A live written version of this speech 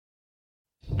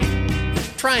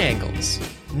Triangles.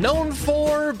 Known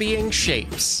for being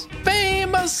shapes.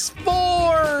 Famous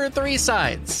for three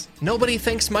sides. Nobody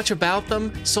thinks much about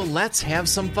them, so let's have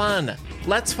some fun.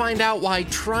 Let's find out why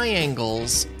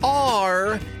triangles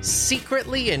are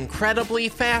secretly incredibly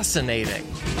fascinating.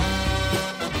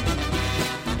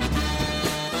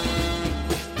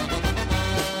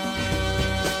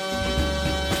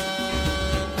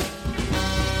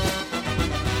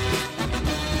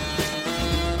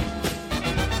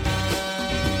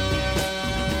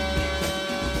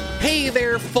 Hey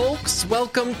there, folks.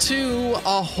 Welcome to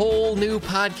a whole new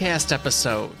podcast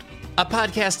episode. A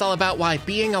podcast all about why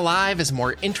being alive is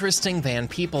more interesting than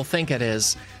people think it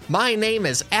is. My name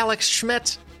is Alex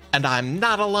Schmidt, and I'm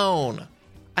not alone.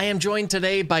 I am joined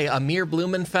today by Amir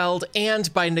Blumenfeld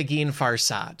and by Negin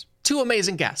Farsad. Two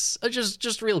amazing guests.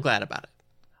 Just real glad about it.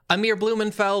 Amir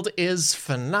Blumenfeld is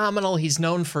phenomenal. He's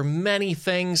known for many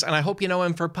things, and I hope you know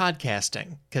him for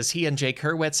podcasting, because he and Jake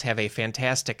Hurwitz have a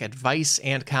fantastic advice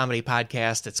and comedy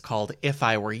podcast. It's called If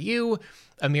I Were You.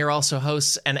 Amir also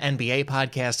hosts an NBA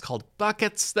podcast called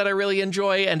Buckets that I really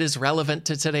enjoy and is relevant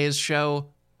to today's show.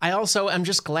 I also am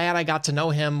just glad I got to know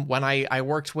him when I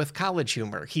worked with College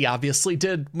Humor. He obviously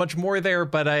did much more there,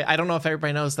 but I don't know if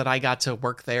everybody knows that I got to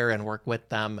work there and work with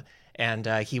them. And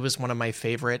he was one of my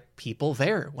favorite people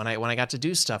there when I got to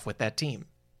do stuff with that team.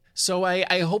 So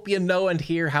I hope you know and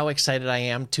hear how excited I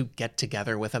am to get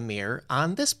together with Amir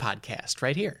on this podcast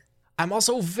right here. I'm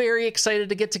also very excited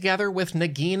to get together with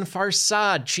Negin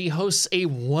Farsad. She hosts a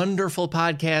wonderful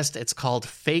podcast. It's called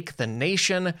Fake the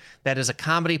Nation. That is a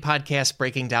comedy podcast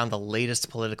breaking down the latest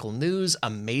political news.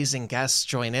 Amazing guests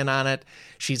join in on it.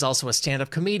 She's also a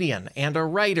stand-up comedian and a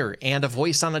writer and a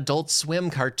voice on Adult Swim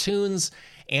cartoons.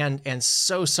 And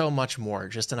so much more.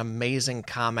 Just an amazing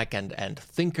comic and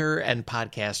thinker and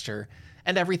podcaster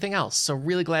and everything else. So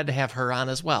really glad to have her on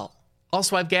as well.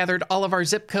 Also, I've gathered all of our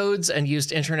zip codes and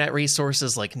used internet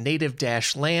resources like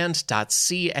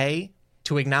native-land.ca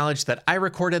to acknowledge that I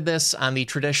recorded this on the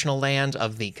traditional land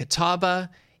of the Catawba,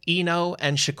 Eno,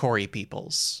 and Shakori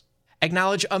peoples.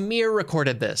 Acknowledge Amir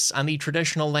recorded this on the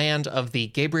traditional land of the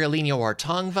Gabrielino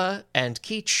Ortongva and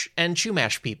Kizh and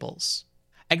Chumash peoples.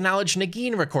 Acknowledge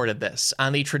Negin recorded this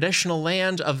on the traditional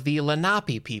land of the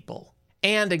Lenape people.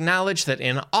 And acknowledge that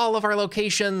in all of our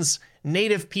locations,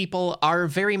 Native people are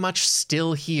very much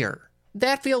still here.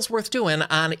 That feels worth doing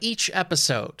on each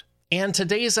episode. And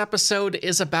today's episode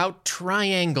is about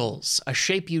triangles, a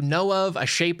shape you know of, a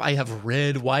shape I have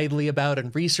read widely about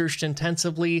and researched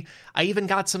intensively. I even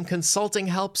got some consulting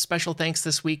help. Special thanks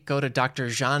this week go to Dr.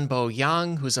 Zhanbo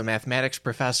Yang, who's a mathematics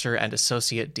professor and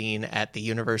associate dean at the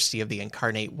University of the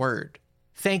Incarnate Word.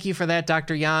 Thank you for that,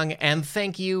 Dr. Yang, and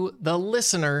thank you, the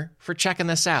listener, for checking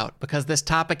this out, because this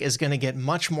topic is going to get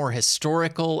much more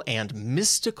historical and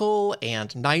mystical and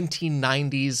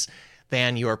 1990s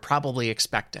than you're probably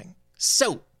expecting.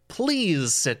 So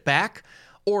please sit back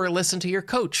or listen to your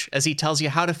coach as he tells you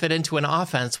how to fit into an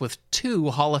offense with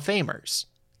two Hall of Famers.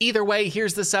 Either way,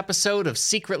 here's this episode of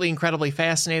Secretly Incredibly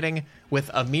Fascinating with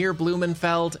Amir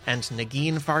Blumenfeld and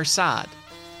Negin Farsad.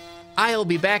 I'll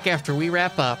be back after we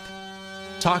wrap up.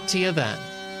 Talk to you then.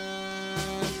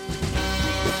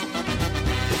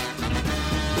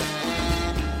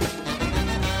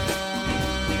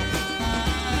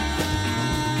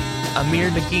 Amir,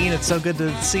 Negin, it's so good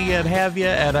to see you and have you.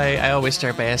 And I always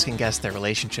start by asking guests their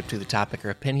relationship to the topic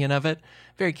or opinion of it.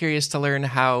 Very curious to learn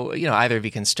how, either of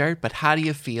you can start, but how do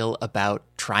you feel about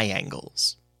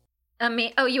triangles?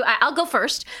 I'll go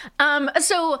first.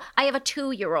 So I have a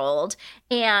 2-year-old,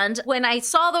 and when I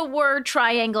saw the word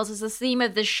triangles as the theme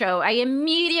of this show, I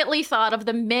immediately thought of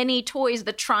the many toys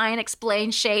that try and explain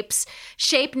shapes,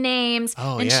 shape names,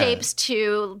 shapes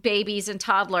to babies and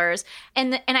toddlers.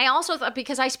 And I also thought,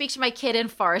 because I speak to my kid in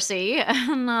Farsi,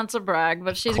 not to brag,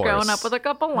 but she's growing up with a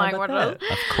couple languages.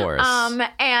 Of course.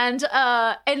 And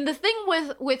the thing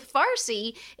with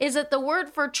Farsi is that the word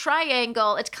for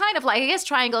triangle, it's kind of like, I guess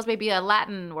triangle is maybe a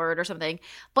Latin word or something,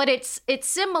 but it's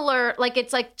similar. Like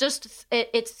it's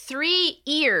 3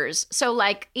 ears. So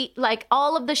like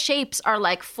all of the shapes are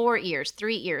like 4 ears,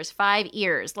 3 ears, 5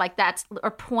 ears. Like that's,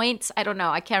 or points. I don't know.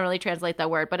 I can't really translate that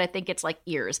word, but I think it's like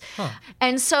ears. Huh.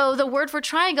 And so the word for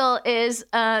triangle is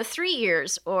 3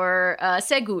 ears or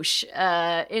segush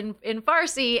in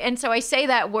Farsi. And so I say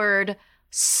that word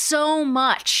so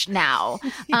much now.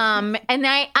 And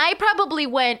I probably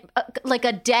went like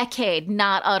a decade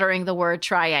not uttering the word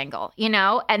triangle,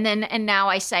 and now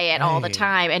I say it all the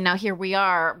time. And now here we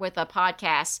are with a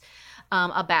podcast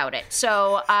about it.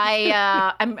 So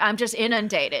I'm just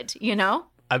inundated,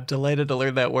 I'm delighted to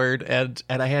learn that word. And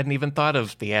I hadn't even thought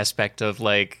of the aspect of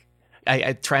like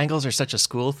triangles are such a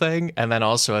school thing, and then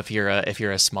also if you're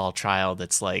a small child,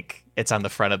 it's like it's on the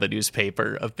front of the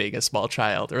newspaper of being a small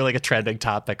child, or like a trending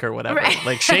topic or whatever. Right.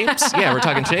 Like shapes, yeah, we're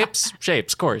talking shapes,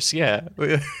 of course, yeah.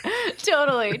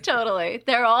 Totally.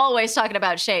 They're always talking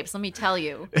about shapes. Let me tell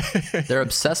you. They're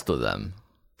obsessed with them.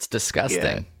 It's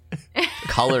disgusting.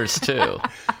 Colors too.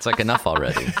 It's like enough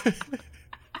already.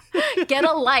 Get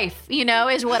a life,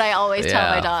 is what I always tell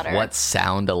my daughter. What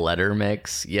sound a letter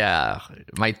makes? Yeah,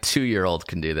 my 2-year-old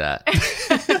can do that.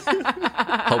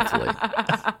 Hopefully.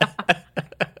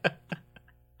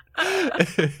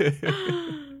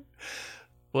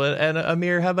 Well, and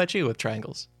Amir, how about you with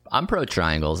triangles? I'm pro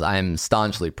triangles. I'm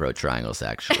staunchly pro triangles,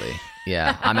 actually.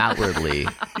 Yeah, I'm outwardly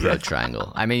pro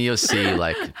triangle. I mean, you'll see,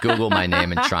 like, Google my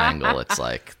name and triangle. It's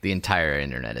like the entire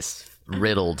internet is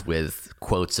riddled with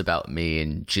quotes about me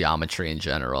and geometry in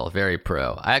general. Very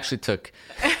pro. I took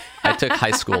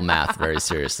high school math very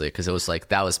seriously because it was like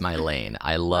that was my lane.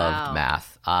 I loved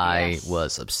math. I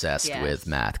was obsessed with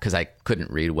math because I couldn't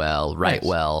read well, write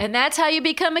well. And that's how you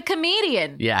become a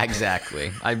comedian. Yeah,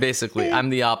 exactly. I'm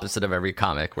the opposite of every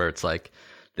comic where it's like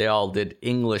they all did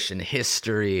English and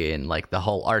history and like the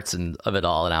whole arts of it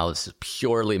all. And I was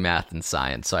purely math and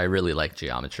science. So I really liked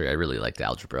geometry. I really liked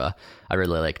algebra. I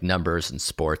really like numbers and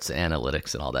sports,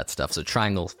 analytics and all that stuff. So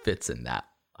triangle fits in that.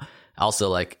 Also,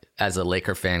 like as a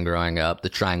Laker fan growing up, the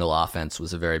triangle offense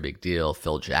was a very big deal.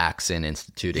 Phil Jackson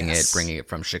instituting it, bringing it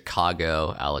from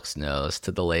Chicago, Alex knows,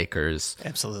 to the Lakers.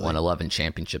 Absolutely. Won 11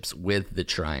 championships with the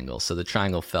triangle. So the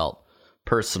triangle felt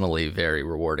personally very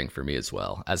rewarding for me as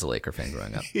well as a Laker fan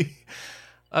growing up.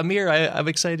 Amir, I'm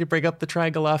excited to bring up the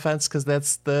triangle offense because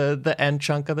that's the end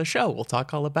chunk of the show. We'll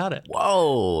talk all about it.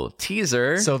 Whoa,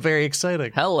 teaser. So very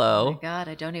exciting. Hello. Oh my God,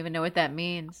 I don't even know what that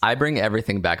means. I bring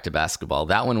everything back to basketball.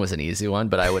 That one was an easy one,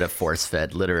 but I would have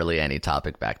force-fed literally any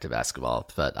topic back to basketball.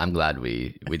 But I'm glad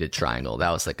we did triangle.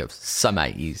 That was like a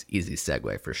semi-easy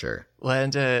segue for sure. Well,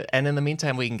 and in the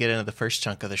meantime, we can get into the first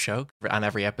chunk of the show. On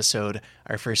every episode,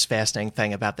 our first fascinating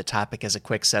thing about the topic is a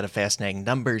quick set of fascinating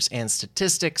numbers and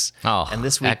statistics. Oh, and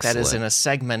this week, excellent. That is in a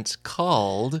segment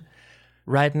called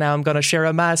Right Now I'm Gonna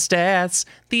Share my stats.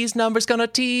 These numbers gonna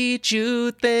teach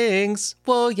you things.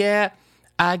 Well, yeah,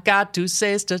 I got to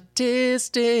say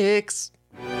statistics.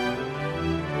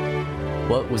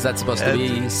 What was that supposed to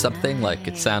be? Something like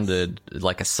it sounded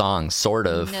like a song, sort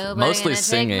of. Nobody Mostly gonna take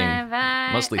singing, my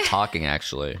vibe. mostly talking.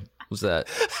 Actually, what was that?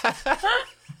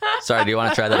 Sorry, do you want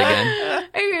to try that again?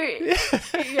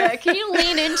 Yeah, can you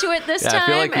lean into it this Yeah, time? I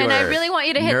feel like you and I were really want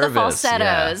you to hit the nervous.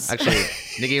 falsettos. Yeah. Actually,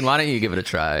 Nagin, why don't you give it a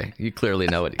try? You clearly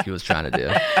know what he was trying to do.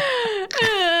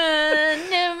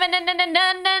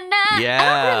 Yeah,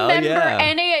 I don't remember yeah.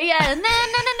 any. Yeah,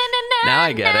 Now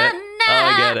I get it. Oh,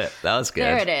 I get it. That was good.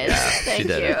 There it is. Yeah, Thank she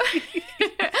did you.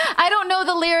 it. I don't know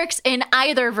the lyrics in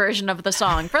either version of the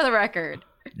song, for the record.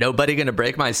 Nobody gonna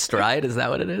break my stride? Is that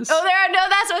what it is? Oh,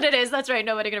 that's what it is. That's right.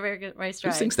 Nobody gonna break my Who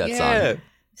stride. sings that Yeah. song?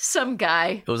 Some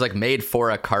guy. It was like made for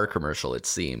a car commercial, it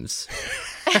seems.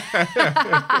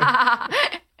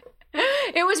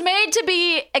 It was made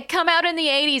to come out in the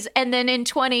 80s and then in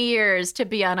 20 years to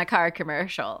be on a car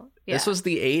commercial. Yeah. This was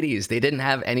the 80s. They didn't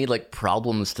have any like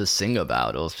problems to sing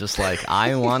about. It was just like,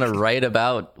 I want to write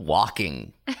about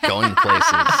walking, going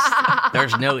places.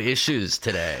 There's no issues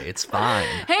today. It's fine.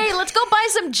 Hey, let's go buy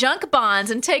some junk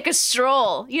bonds and take a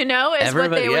stroll, is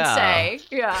what they would say.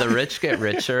 Yeah. The rich get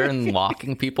richer and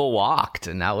walking people walked,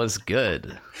 and that was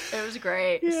good. It was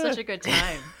great. It was such a good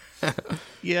time.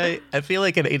 Yeah, I feel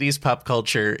like in 80s pop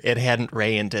culture, it hadn't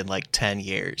rained in like 10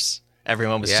 years.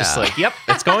 Everyone was just like, yep,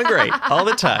 it's going great all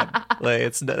the time.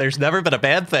 Like there's never been a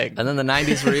bad thing. And then the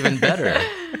 90s were even better.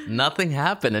 Nothing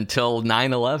happened until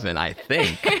 9/11, I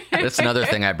think. That's another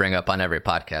thing I bring up on every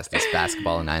podcast is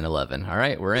basketball and 9/11. All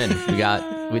right, we're in.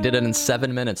 We did it in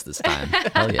 7 minutes this time.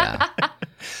 Hell yeah.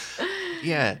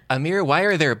 Yeah. Amir, why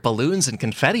are there balloons and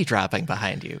confetti dropping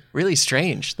behind you? Really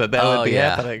strange that would be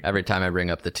happening. Every time I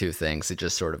bring up the two things, it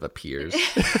just sort of appears.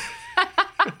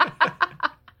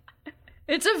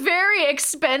 It's a very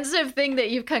expensive thing that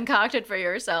you've concocted for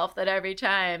yourself that every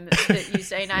time that you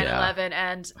say 9/11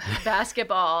 and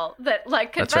basketball, that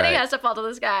like confetti has to fall to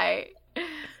the sky.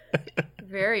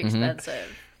 Very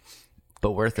expensive.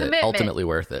 But worth it. Commitment. Ultimately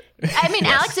worth it. I mean,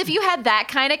 Alex, if you had that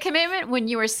kind of commitment when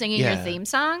you were singing your theme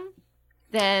song,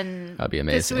 then that'd be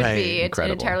this amazing. would be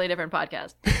Incredible. an entirely different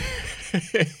podcast.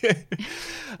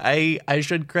 I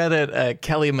should credit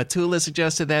Kelly Matula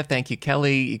suggested that. Thank you,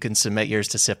 Kelly. You can submit yours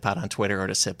to SipPod on Twitter or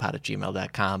to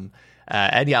sippod@gmail.com.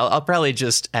 And yeah, I'll probably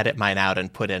just edit mine out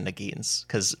and put in Nagin's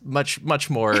because much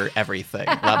more everything.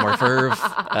 A lot more verve,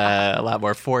 a lot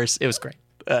more force. It was great.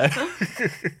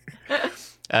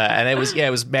 And it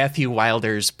was Matthew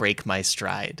Wilder's "Break My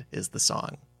Stride" is the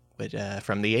song, but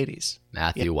from the 80s.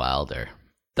 Matthew Wilder.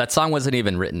 That song wasn't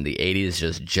even written. The 80s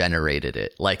just generated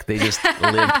it. Like they just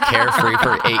lived carefree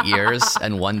for 8 years,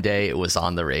 and one day it was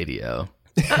on the radio.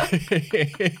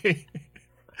 It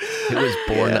was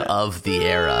born of the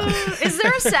era. Is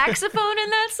there a saxophone in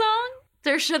that song?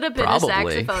 There should have been Probably.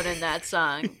 a saxophone in that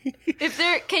song.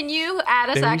 Can you add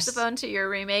a saxophone to your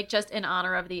remake just in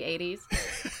honor of the 80s?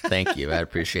 Thank you. I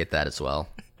appreciate that as well.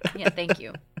 Yeah, thank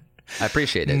you. I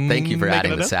appreciate it. Thank you for Making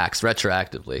adding it the up. sax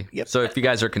retroactively. Yep. So if you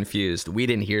guys are confused, we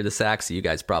didn't hear the sax. You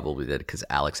guys probably did because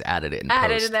Alex added it in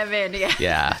Added post. them in, yeah.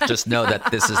 Yeah, just know that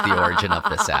this is the origin of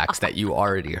the sax that you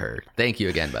already heard. Thank you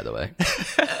again, by the way.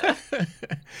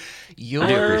 You're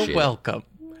appreciate it. welcome.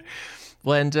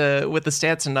 Well, and with the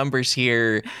stats and numbers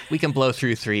here, we can blow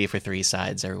through 3 for 3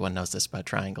 sides. Everyone knows this about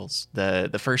triangles. The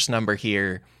first number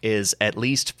here is at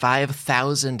least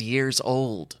 5,000 years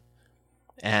old.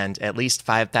 And at least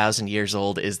 5,000 years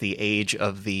old is the age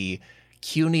of the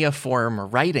cuneiform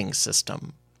writing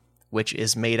system, which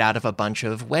is made out of a bunch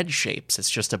of wedge shapes. It's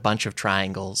just a bunch of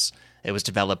triangles. It was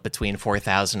developed between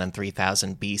 4,000 and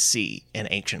 3,000 BC in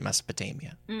ancient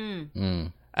Mesopotamia.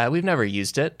 We've never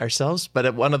used it ourselves,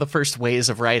 but one of the first ways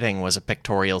of writing was a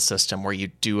pictorial system where you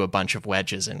do a bunch of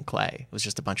wedges in clay. It was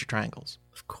just a bunch of triangles.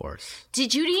 Of course.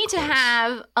 Did you need to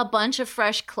have a bunch of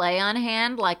fresh clay on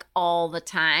hand, like all the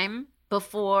time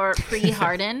before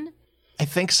pre-harden? I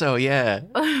think so, yeah.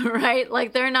 Right?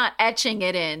 Like they're not etching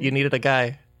it in. You needed a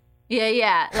guy.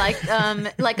 Yeah.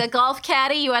 Like a golf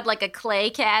caddy, you had like a clay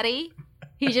caddy.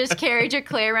 He just carried your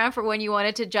clay around for when you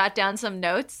wanted to jot down some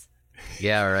notes.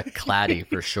 Yeah, or a claddy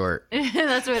for short.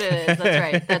 That's what it is.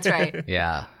 That's right.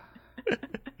 Yeah.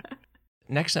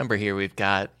 Next number here we've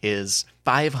got is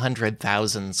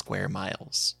 500,000 square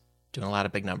miles. Doing a lot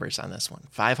of big numbers on this one.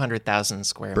 500,000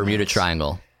 square Bermuda miles.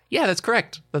 Triangle. Yeah, that's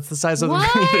correct. That's the size of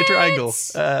What? the Bermuda Triangle.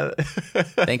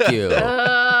 Thank you.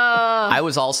 Oh. I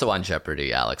was also on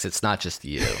Jeopardy, Alex. It's not just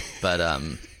you, but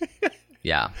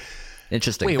yeah.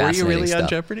 Interesting. Wait, were you fascinating really stuff. on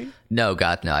Jeopardy? No,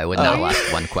 God, no. I would not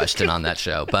ask one question on that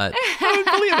show. But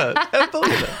I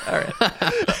believe it. All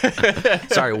right.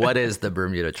 sorry, what is the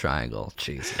Bermuda Triangle?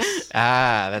 Jesus,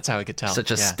 That's how I could tell. such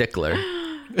a Yeah. stickler.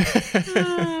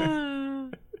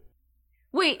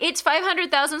 Wait, it's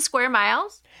 500,000 square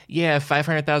miles? Yeah,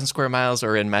 500,000 square miles,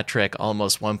 or in metric,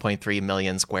 almost 1.3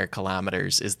 million square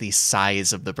kilometers, is the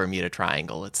size of the Bermuda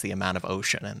Triangle. It's the amount of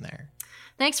ocean in there.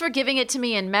 Thanks for giving it to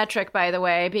me in metric, by the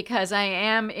way, because I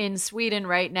am in Sweden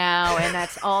right now, and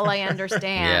that's all I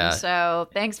understand. Yeah. So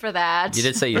thanks for that. You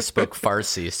did say you spoke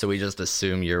Farsi, so we just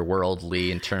assume you're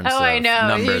worldly in terms Oh, of I know.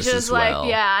 numbers You're just as well. like,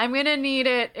 yeah, I'm going to need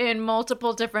it in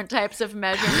multiple different types of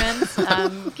measurements.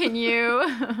 Can you?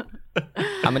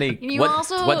 How many? You what,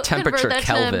 also what temperature convert that to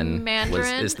Kelvin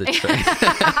Mandarin? is the?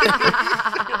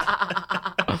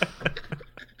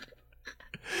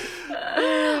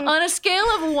 On a scale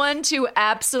of 1 to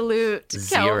absolute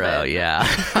Zero, Kelvin. yeah.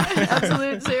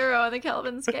 Absolute 0 on the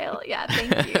Kelvin scale. Yeah,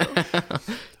 thank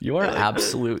you. You are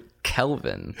absolute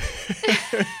Kelvin.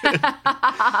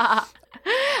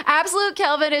 Absolute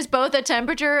Kelvin is both a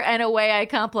temperature and a way I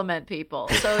compliment people.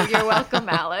 So you're welcome,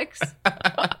 Alex.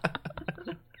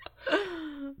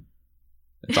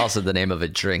 It's also the name of a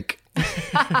drink.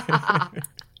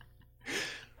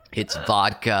 It's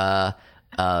vodka,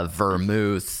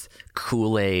 vermouth,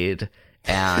 Kool-Aid,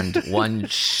 and one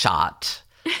shot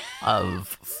of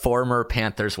former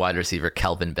Panthers wide receiver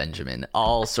Kelvin Benjamin,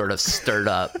 all sort of stirred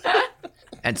up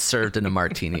and served in a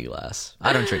martini glass.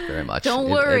 I don't drink very much. Don't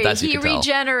worry. as you He can tell.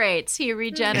 regenerates. He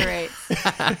regenerates.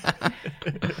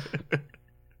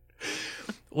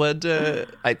 What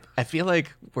I feel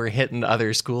like we're hitting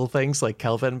other school things like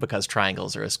Kelvin because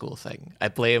triangles are a school thing. I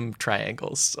blame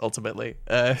triangles ultimately.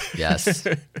 Yes.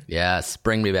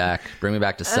 Bring me back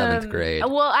to seventh grade.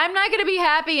 Well, I'm not going to be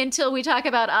happy until we talk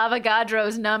about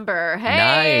Avogadro's number.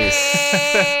 Hey!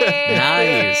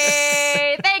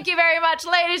 Nice. Thank you very much,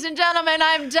 ladies and gentlemen.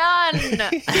 I'm done.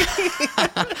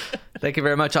 Thank you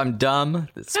very much. I'm dumb.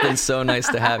 It's been so nice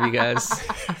to have you guys.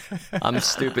 I'm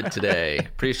stupid today.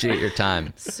 Appreciate your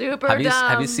time. Super Have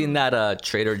dumb. you seen that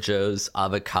Trader Joe's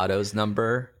avocados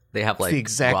number? They have like the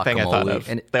exact guacamole. thing I thought of.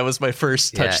 And That was my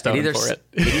first touchstone for it.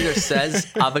 It either says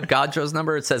Avogadro's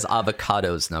number, or it says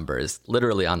avocado's number. Is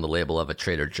literally on the label of a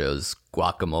Trader Joe's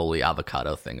guacamole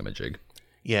avocado thingamajig.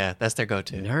 Yeah, that's their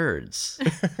go-to. Nerds.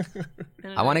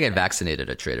 I want to get vaccinated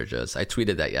at Trader Joe's. I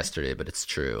tweeted that yesterday, but it's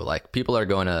true. Like, people are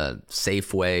going to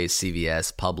Safeway,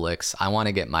 CVS, Publix. I want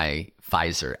to get my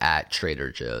Pfizer at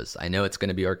Trader Joe's. I know it's going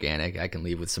to be organic. I can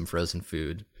leave with some frozen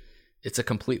food. It's a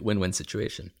complete win-win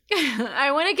situation.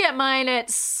 I want to get mine at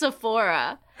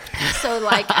Sephora. So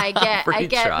like I get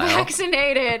trial.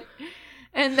 vaccinated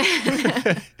and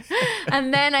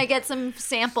then I get some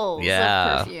samples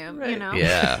of perfume, you know.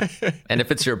 Yeah. And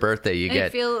if it's your birthday, you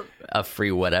get feel a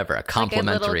free whatever, a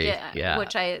complimentary.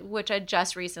 Which I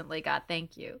just recently got.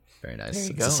 Thank you. Very nice.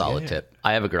 It's go. a solid tip.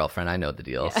 I have a girlfriend. I know the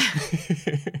deals.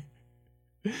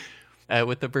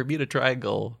 With the Bermuda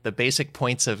Triangle, the basic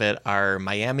points of it are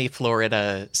Miami,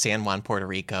 Florida, San Juan, Puerto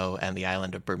Rico, and the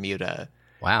island of Bermuda.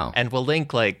 Wow. And we'll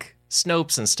link like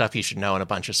Snopes and stuff you should know in a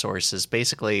bunch of sources.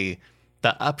 Basically,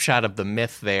 the upshot of the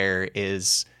myth there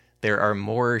is there are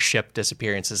more ship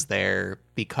disappearances there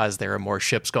because there are more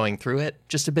ships going through it.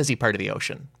 Just a busy part of the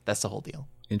ocean. That's the whole deal.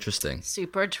 Interesting.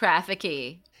 Super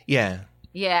trafficky. Yeah.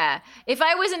 Yeah. If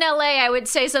I was in LA, I would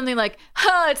say something like,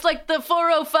 it's like the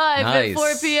 405 Nice. at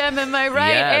 4 p.m. Am I right?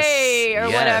 Yes. Hey, or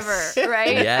Yes. whatever,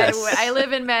 right? Yes. I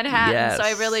live in Manhattan, Yes. so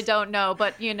I really don't know.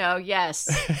 But, yes.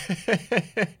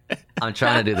 I'm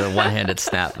trying to do the one-handed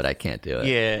snap, but I can't do it.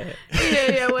 Yeah.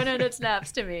 yeah, 100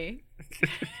 snaps to me.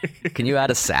 Can you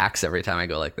add a sax every time I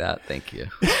go like that? Thank you.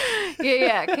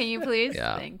 Yeah. Can you please?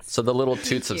 Yeah. Thanks. So the little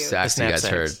toots of you. sax The you snap guys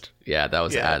sax. heard, that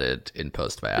was Yeah. added in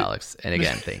post by Alex. And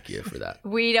again, thank you for that.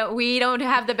 We don't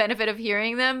have the benefit of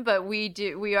hearing them, but we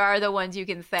do. We are the ones you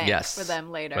can thank Yes. for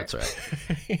them later. That's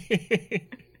right.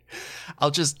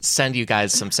 I'll just send you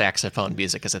guys some saxophone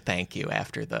music as a thank you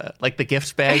after the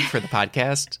gift bag for the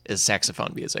podcast is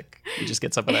saxophone music. You just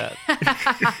get some of that.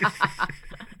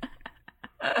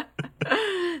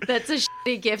 That's a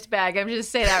shitty gift bag. I'm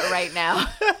just saying that right now.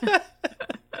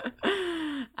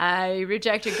 I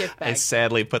reject your gift I bag.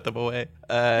 sadly put them away.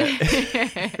 And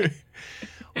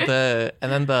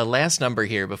then the last number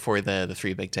here before the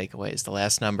three big takeaways, the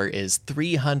last number is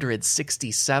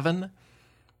 367.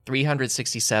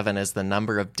 367 is the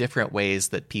number of different ways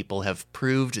that people have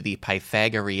proved the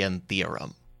Pythagorean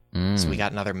theorem. So we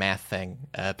got another math thing.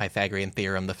 Pythagorean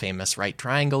theorem, the famous right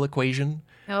triangle equation.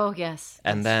 Oh, yes.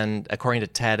 And then, according to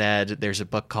TED Ed, there's a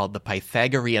book called The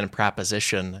Pythagorean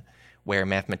Proposition, where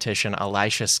mathematician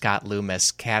Elisha Scott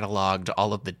Loomis cataloged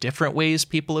all of the different ways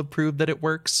people have proved that it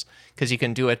works. Because you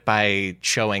can do it by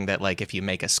showing that, like, if you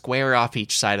make a square off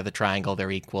each side of the triangle,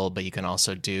 they're equal, but you can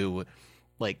also do,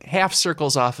 like, half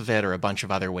circles off of it or a bunch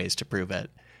of other ways to prove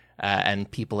it. And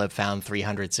people have found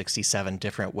 367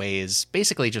 different ways,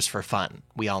 basically just for fun.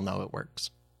 We all know it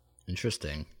works.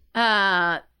 Interesting.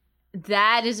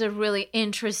 That is a really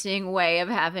interesting way of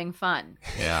having fun.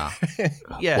 Yeah.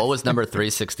 Yeah. What was number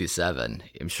 367?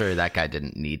 I'm sure that guy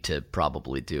didn't need to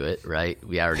probably do it, right?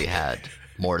 We already had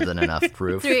more than enough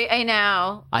proof. I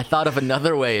know. I thought of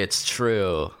another way it's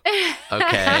true.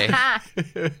 Okay.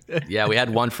 Yeah, we had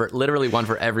literally one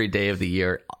for every day of the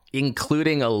year,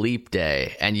 including a leap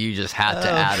day, and you just had to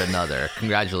add another.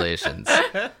 Congratulations.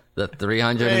 The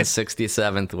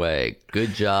 367th way.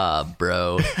 Good job,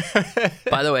 bro.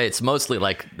 By the way, it's mostly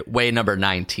like way number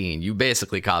 19. You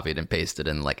basically copied and pasted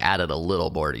and like added a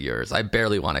little more to yours. I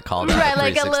barely want to call that Right, a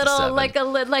like a little,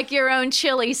 367. like your own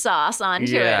chili sauce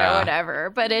onto it Yeah. or whatever.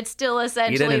 But it's still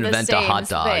essentially didn't the invent a same hot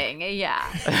dog. thing. Yeah.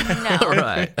 No.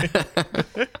 Right.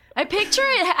 I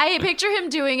picture him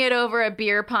doing it over a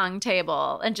beer pong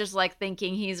table and just like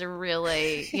thinking he's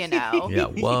really, Yeah.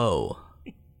 Whoa.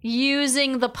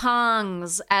 using the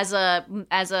pongs as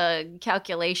a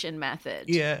calculation method.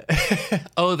 Yeah.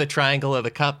 Oh, the triangle of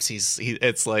the cups.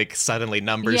 It's like suddenly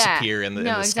numbers Yeah. appear in the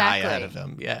No, sky exactly. ahead of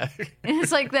him. Yeah.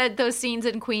 It's like those scenes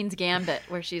in Queen's Gambit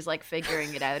where she's like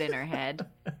figuring it out in her head,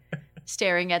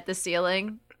 staring at the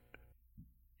ceiling.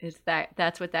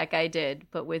 That's what that guy did,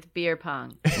 but with beer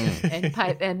pong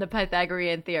and the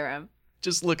Pythagorean theorem.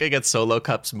 Just looking at solo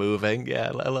cups moving.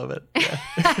 Yeah, I love it. Yeah.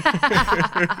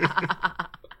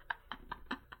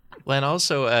 Well, and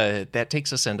also that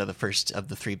takes us into the first of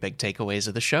the three big takeaways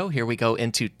of the show. Here we go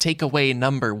into takeaway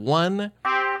number 1.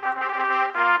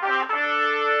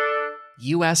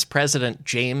 U.S. President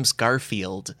James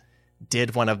Garfield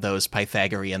did one of those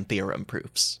Pythagorean theorem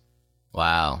proofs.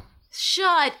 Wow.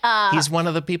 Shut up. He's one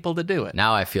of the people to do it.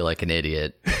 Now I feel like an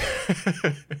idiot.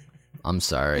 I'm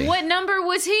sorry. What number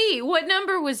was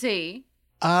he?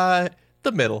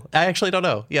 The middle. I actually don't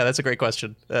know. Yeah, that's a great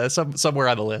question. Somewhere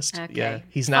on the list. Okay. Yeah,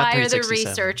 he's not Fire the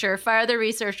 367. Fire the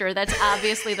researcher. That's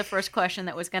obviously the first question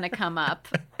that was going to come up.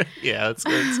 Yeah, that's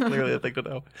clearly a thing to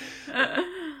know.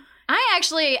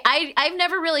 I've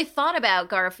never really thought about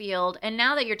Garfield, and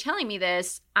now that you're telling me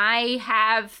this, I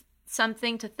have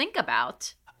something to think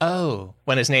about. Oh,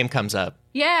 when his name comes up.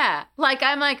 Yeah, like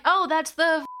I'm like, oh, that's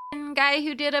the guy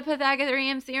who did a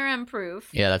Pythagorean theorem proof.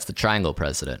 Yeah, that's the triangle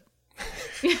president.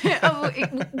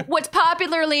 What's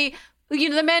popularly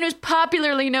the man who's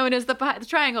popularly known as the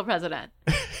Triangle President.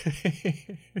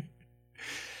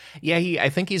 Yeah, I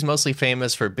think he's mostly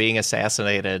famous for being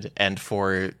assassinated and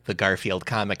for the Garfield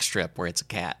comic strip where it's a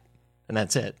cat. And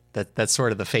that's it. That's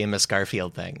sort of the famous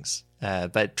Garfield things.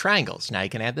 But triangles. Now you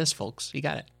can add this, folks. You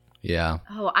got it. Yeah.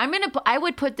 Oh, I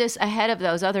would put this ahead of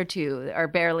those other two that are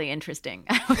barely interesting.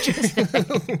 I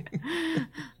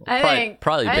think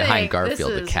probably behind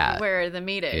Garfield this the is cat. where the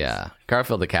meat is. Yeah.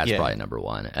 Garfield the cat's probably number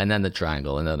one. And then the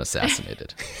triangle, and then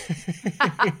assassinated.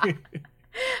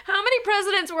 How many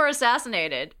presidents were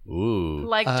assassinated? Ooh.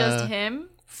 Like just him?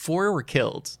 4 were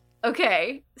killed.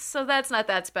 Okay, so that's not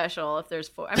that special if there's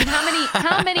 4. I mean,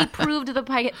 how many proved the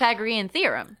Pythagorean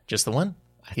theorem? Just the one?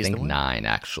 I think 9,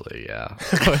 actually, yeah.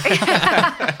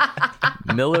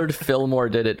 Millard Fillmore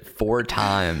did it 4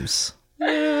 times.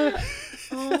 Oh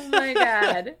my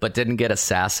God. But didn't get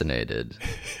assassinated.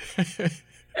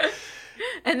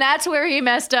 And that's where he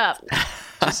messed up.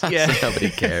 Yeah. So nobody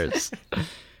cares.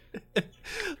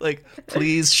 Like,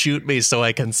 please shoot me so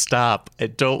I can stop. I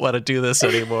don't want to do this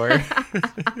anymore.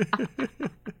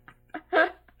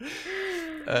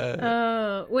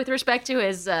 With respect to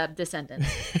his descendants.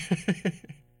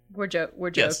 We're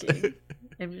joking. Yes.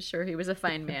 I'm sure he was a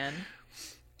fine man.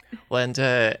 Well,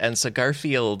 and so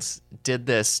Garfield did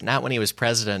this not when he was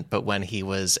president, but when he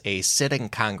was a sitting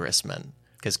congressman,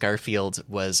 because Garfield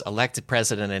was elected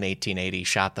president in 1880,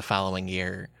 shot the following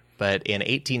year. But in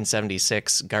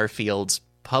 1876, Garfield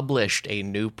published a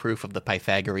new proof of the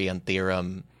Pythagorean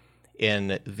theorem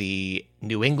in the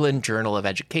New England Journal of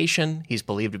Education. He's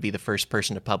believed to be the first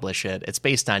person to publish it. It's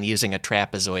based on using a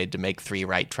trapezoid to make 3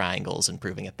 right triangles and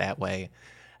proving it that way,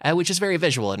 which is very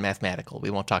visual and mathematical. We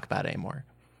won't talk about it anymore.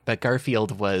 But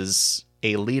Garfield was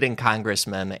a leading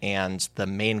congressman and the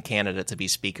main candidate to be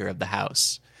Speaker of the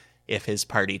House if his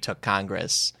party took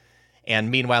Congress. And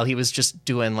meanwhile, he was just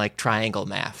doing like triangle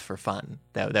math for fun.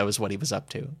 That was what he was up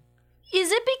to. Is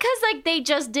it because they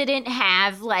just didn't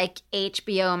have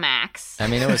HBO Max? I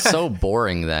mean, it was so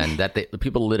boring then that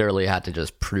people literally had to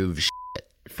just prove shit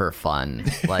for fun.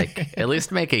 At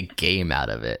least make a game out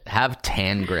of it. Have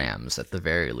tangrams at the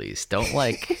very least. Don't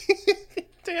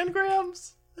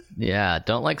Tangrams? Yeah,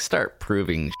 don't start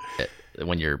proving shit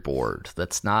when you're bored.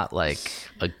 That's not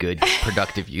a good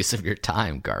productive use of your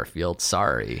time, Garfield.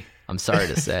 Sorry. I'm sorry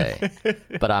to say,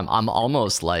 but I'm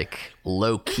almost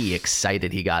low key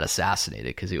excited he got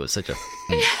assassinated because he was such a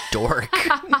dork.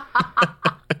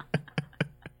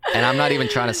 And I'm not even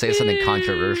trying to say something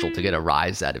controversial to get a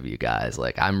rise out of you guys.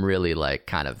 I'm really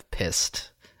kind of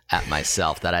pissed at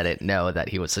myself that I didn't know that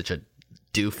he was such a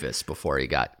doofus before he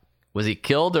got. Was he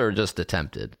killed or just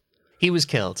attempted? He was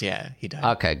killed. Yeah, he died.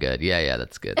 Okay, good. Yeah,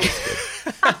 that's good.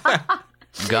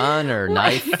 Gun or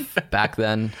knife back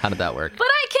then? How did that work? But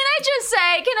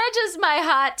my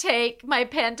hot take, my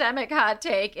pandemic hot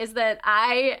take is that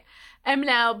I am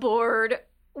now bored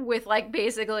with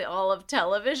basically all of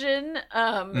television.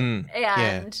 And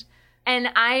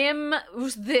I am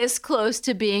this close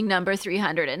to being number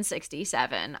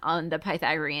 367 on the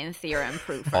Pythagorean theorem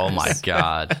proof. Oh my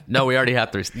God. No, we already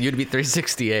have you'd be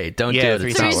 368. Don't do it.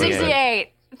 It's not worth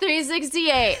it.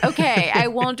 368. Okay, I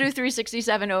won't do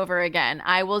 367 over again.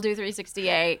 I will do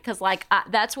 368 because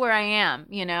that's where I am,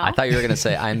 I thought you were going to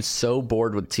say, I'm so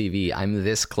bored with TV. I'm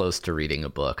this close to reading a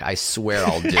book. I swear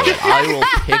I'll do it. I will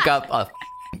pick up a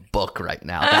book right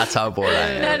now. That's how bored I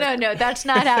am. No. That's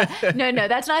not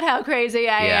how crazy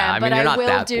I am. But I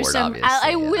will do bored, some.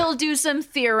 I will do some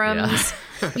theorems.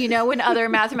 Yeah. And other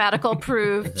mathematical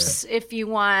proofs if you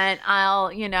want.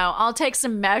 I'll take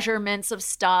some measurements of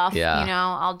stuff. Yeah.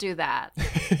 I'll do that.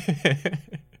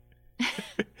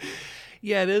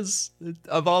 Yeah, it is.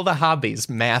 Of all the hobbies,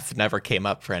 math never came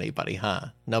up for anybody, huh?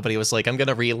 Nobody was like, I'm going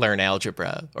to relearn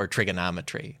algebra or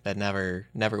trigonometry. That never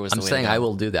was the way. I'm saying I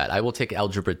will do that. I will take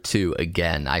Algebra 2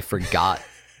 again. I forgot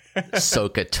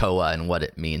SOHCAHTOA and what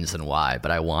it means and why,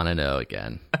 but I want to know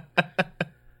again.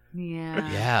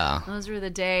 Yeah. Those were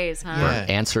the days, huh?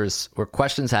 Yeah. Where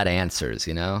questions had answers,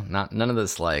 none of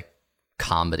this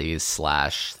comedies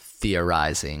 /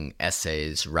 theorizing,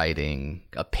 essays, writing,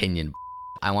 opinion.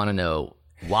 I want to know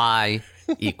y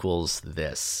equals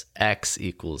this, x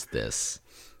equals this.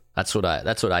 That's what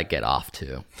I get off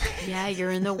to. Yeah,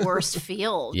 you're in the worst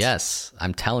field. Yes,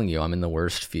 I'm telling you, I'm in the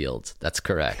worst field. That's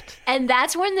correct. And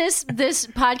that's when this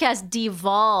podcast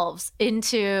devolves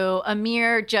into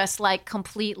Amir just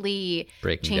completely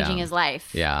changing his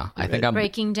life. Yeah, I think I'm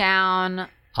breaking down.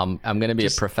 I'm going to be a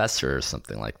professor or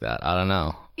something like that. I don't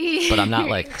know, but I'm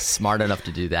not smart enough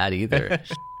to do that either.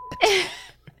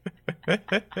 No,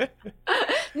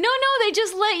 they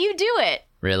just let you do it.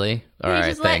 Really? All They right,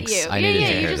 just thanks. let you. I needed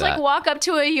to You hear just that. like walk up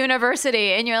to a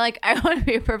university and you're like, I want to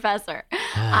be a professor.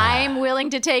 I'm willing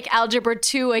to take algebra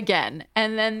 2 again.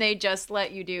 And then they just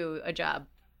let you do a job.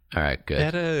 All right,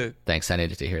 good. That, Thanks. I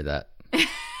needed to hear that.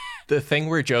 the thing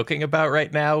we're joking about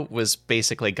right now was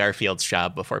basically Garfield's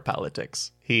job before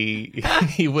politics. He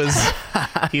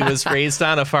was raised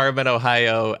on a farm in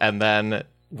Ohio and then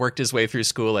worked his way through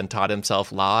school and taught himself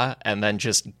law, and then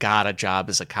just got a job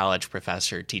as a college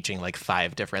professor teaching like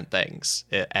 5 different things.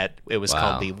 It was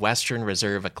called the Western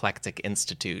Reserve Eclectic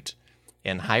Institute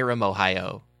in Hiram,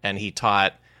 Ohio, and he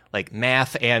taught like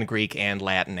math and Greek and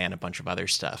Latin and a bunch of other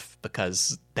stuff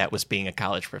because that was being a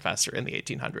college professor in the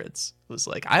 1800s. It was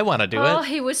like, I want to do Oh, it.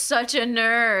 he was such a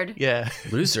nerd. Yeah.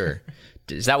 Loser.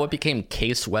 Is that what became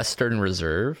Case Western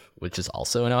Reserve, which is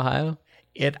also in Ohio?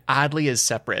 It oddly is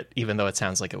separate, even though it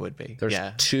sounds like it would be. There's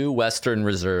yeah. 2 Western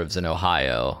Reserves in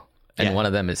Ohio, and Yeah. one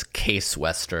of them is Case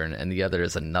Western, and the other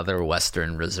is another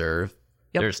Western Reserve.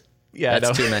 Yep. Yeah,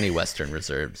 That's no. too many Western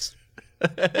Reserves.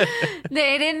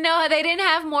 They didn't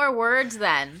have more words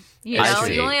then. You I know,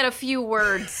 see. you only had a few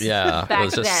words. Yeah, back it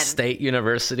was just then. State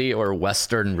University or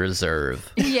Western Reserve.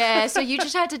 Yeah, so you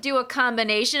just had to do a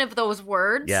combination of those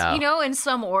words, Yeah. you know, in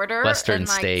some order. Western and,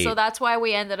 like, State. So that's why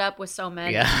we ended up with so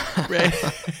many. Yeah.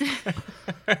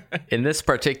 In this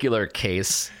particular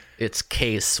case, it's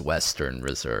Case Western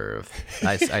Reserve.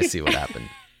 I see what happened.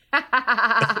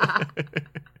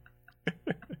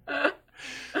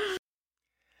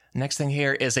 Next thing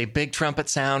here is a big trumpet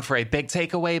sound for a big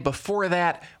takeaway. Before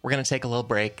that, we're going to take a little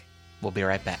break. We'll be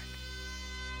right back.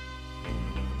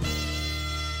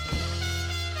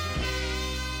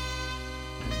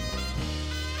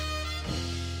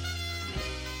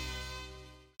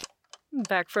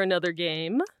 Back for another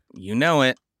game. You know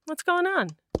it. What's going on?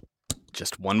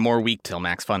 Just one more week till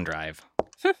Max Fun Drive.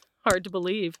 Hard to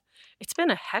believe. It's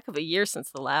been a heck of a year since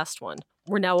the last one.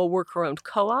 We're now a worker-owned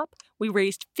co-op. We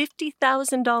raised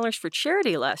 $50,000 for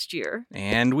charity last year.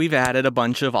 And we've added a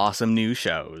bunch of awesome new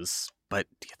shows. But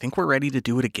do you think we're ready to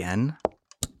do it again?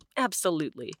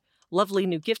 Absolutely. Lovely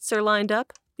new gifts are lined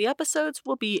up. The episodes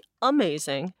will be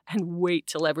amazing. And wait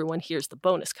till everyone hears the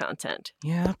bonus content.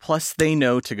 Yeah, plus they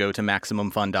know to go to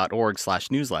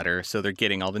MaximumFun.org/newsletter, so they're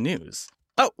getting all the news.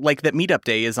 Oh, like that meetup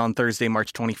day is on Thursday,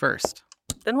 March 21st.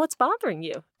 Then what's bothering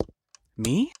you?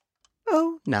 Me?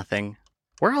 Oh, nothing.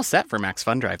 We're all set for Max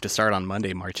Fun Drive to start on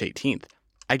Monday, March 18th.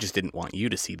 I just didn't want you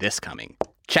to see this coming.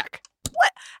 Check.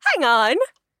 What? Hang on.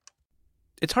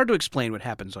 It's hard to explain what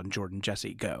happens on Jordan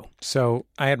Jesse Go. So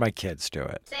I had my kids do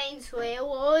it. Saying swear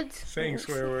words. Saying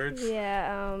swear words.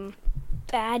 Yeah,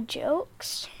 bad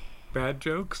jokes. Bad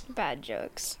jokes. Bad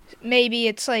jokes. Maybe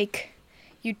it's like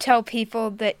you tell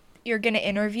people that you're going to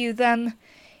interview them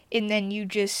and then you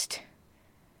just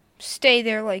stay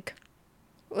there like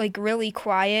really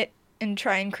quiet and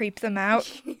try and creep them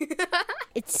out.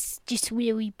 It's just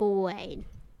really boring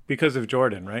Because of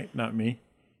Jordan, right? Not me.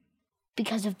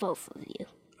 because of both of you.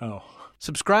 Oh.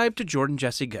 Subscribe to Jordan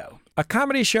Jesse Go. A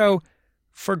comedy show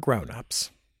for grown-ups.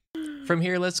 From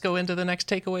here, let's go into the next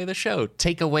takeaway of the show.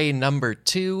 Takeaway number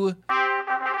 2.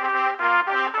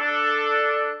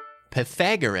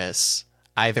 Pythagoras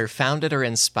either founded or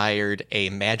inspired a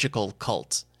magical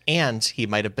cult, and he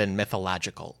might have been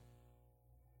mythological.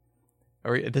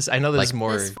 Or this, I know this is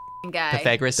more This guy.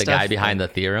 Pythagoras The stuff. guy behind the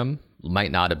theorem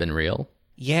might not have been real.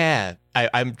 Yeah,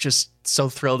 I'm just so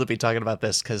thrilled to be talking about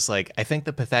this because, like, I think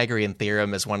the Pythagorean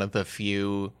theorem is one of the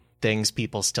few things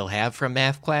people still have from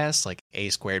math class, like a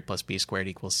squared plus b squared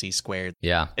equals c squared.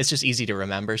 Yeah. It's just easy to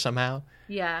remember somehow.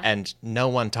 Yeah. And no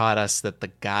one taught us that the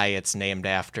guy it's named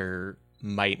after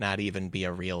might not even be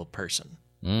a real person.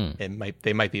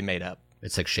 They might be made up.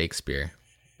 It's like Shakespeare.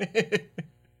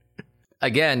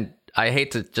 Again, I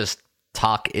hate to just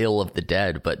talk ill of the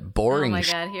dead, but boring Oh my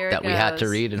God, here it that we had to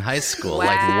goes. read in high school. Wow.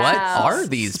 Like, what are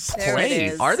these There it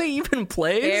plays? is. Are they even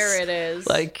plays? There it is.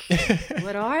 Like,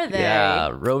 What are they? yeah,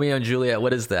 Romeo and Juliet.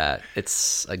 What is that?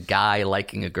 It's a guy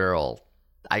liking a girl.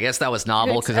 I guess that was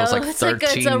novel because it was like It's like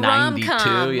it's a 1392.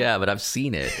 rom-com. Yeah, but I've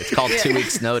seen it. It's called 2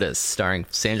 Weeks Notice, starring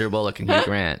Sandra Bullock and Hugh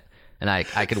Grant. And I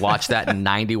could watch that in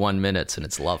 91 minutes, and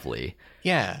it's lovely.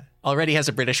 Yeah, already has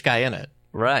a British guy in it.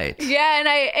 Right.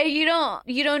 Yeah, and you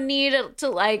don't need to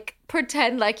like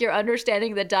pretend like you're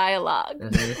understanding the dialogue.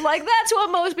 Like that's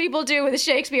what most people do with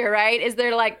Shakespeare, right? Is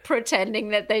they're like pretending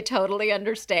that they totally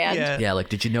understand. Yeah. Yeah, like,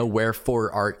 did you know wherefore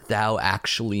art thou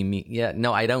actually mean? Yeah,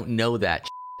 no, I don't know that.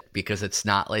 because it's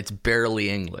barely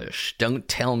English. Don't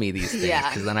tell me these things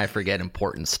because then I forget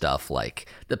important stuff like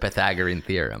the Pythagorean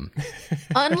theorem.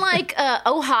 Unlike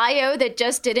Ohio that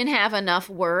just didn't have enough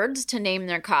words to name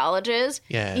their colleges,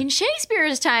 in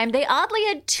Shakespeare's time, they oddly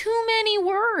had too many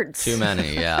words. Too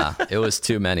many, yeah. It was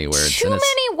too many words. Too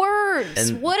many words.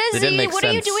 And What they didn't make What are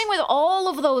you sense. doing with all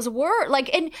of those words?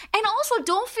 Like, and also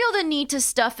don't feel the need to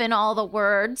stuff in all the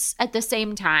words at the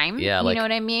same time. Yeah, you like know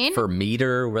what I mean? for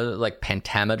meter, whether like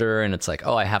pentameter, and it's like,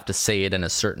 oh, I have to say it in a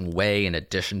certain way in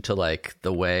addition to like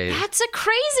the way. That's a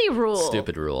crazy rule.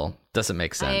 Stupid rule. Doesn't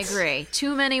make sense. I agree.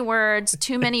 Too many words,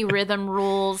 too many rhythm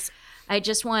rules. I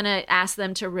just want to ask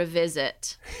them to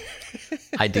revisit.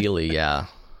 Ideally, yeah.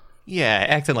 Yeah,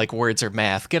 acting like words are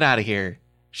math. Get out of here,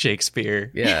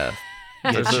 Shakespeare. Yeah.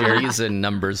 There's a reason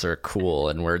numbers are cool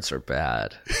and words are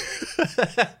bad.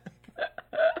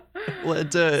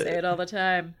 Say it all the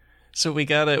time. So we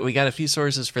got a few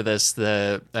sources for this.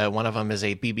 The one of them is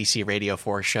a BBC Radio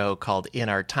 4 show called In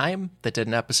Our Time that did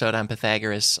an episode on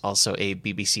Pythagoras. Also a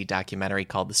BBC documentary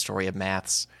called The Story of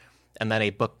Maths, and then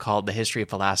a book called The History of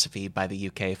Philosophy by the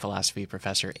UK philosophy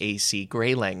professor A.C.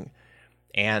 Grayling.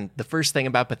 And the first thing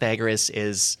about Pythagoras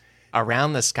is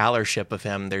around the scholarship of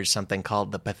him, there's something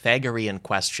called the Pythagorean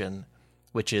question,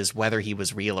 which is whether he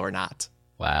was real or not.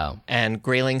 Wow. And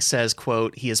Grayling says,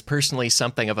 quote, "He is personally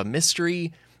something of a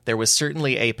mystery. There was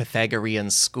certainly a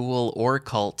Pythagorean school or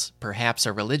cult, perhaps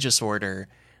a religious order,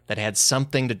 that had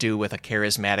something to do with a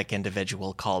charismatic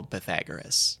individual called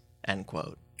Pythagoras." End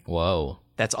quote. Whoa.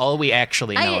 That's all we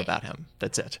actually know about him.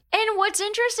 That's it. And what's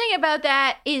interesting about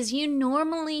that is you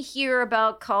normally hear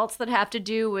about cults that have to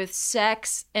do with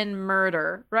sex and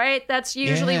murder, right? That's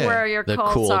usually where your The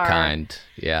cults cool are. kind.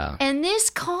 Yeah. And this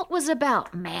cult was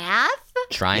about math?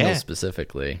 Triangle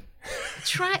specifically.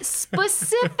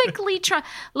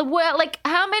 Well, like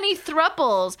how many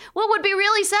thruples? What would be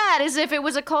really sad is if it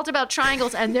was a cult about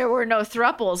triangles and there were no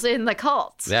thruples in the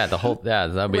cult. Yeah, that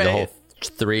would be the whole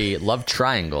three love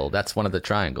triangle. That's one of the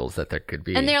triangles that there could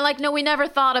be. And they're like, no, we never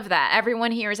thought of that.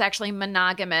 Everyone here is actually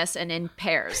monogamous and in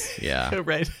pairs. Yeah.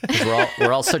 Right.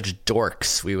 We're all such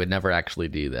dorks. We would never actually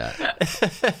do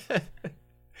that.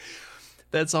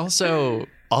 That's also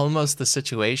almost the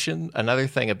situation. Another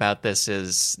thing about this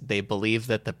is they believe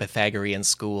that the Pythagorean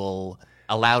school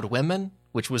allowed women,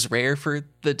 which was rare for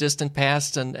the distant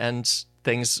past and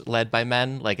things led by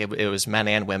men. Like it was men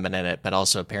and women in it, but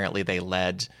also apparently they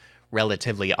led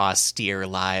relatively austere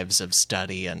lives of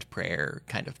study and prayer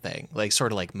kind of thing, like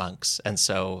sort of like monks. And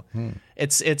so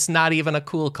it's not even a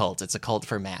cool cult. It's a cult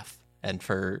for math and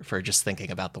for just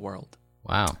thinking about the world.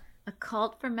 Wow. A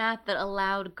cult for math that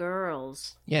allowed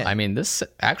girls. Yeah. I mean, this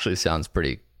actually sounds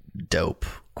pretty dope,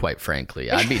 quite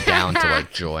frankly. I'd be down to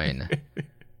like join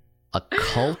a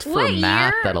cult for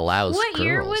math that allows girls. What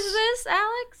year was this,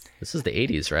 Alex? This is the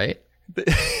 80s, right?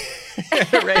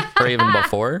 Right. Or even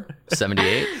before?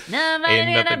 78? Nobody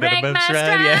Ain't gonna nothing but a break boat my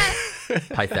stride,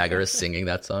 stride. Pythagoras singing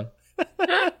that song.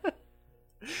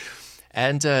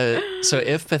 And so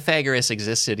if Pythagoras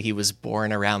existed, he was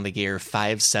born around the year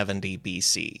 570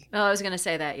 BC. Oh, I was going to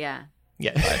say that, yeah.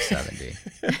 Yeah.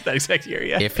 570. That exact year,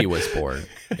 yeah. If he was born.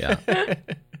 Yeah.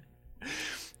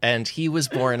 And he was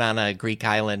born on a Greek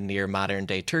island near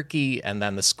modern-day Turkey, and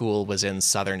then the school was in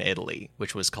southern Italy,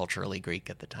 which was culturally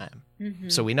Greek at the time. Mm-hmm.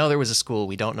 So we know there was a school.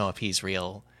 We don't know if he's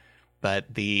real.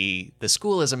 But the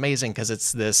school is amazing because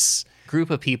it's this group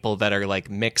of people that are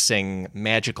like mixing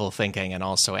magical thinking and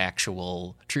also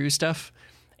actual true stuff.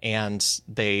 And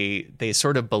they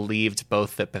sort of believed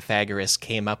both that Pythagoras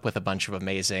came up with a bunch of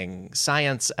amazing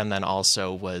science and then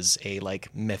also was a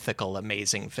like mythical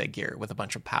amazing figure with a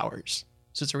bunch of powers.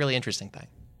 So it's a really interesting thing.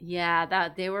 Yeah,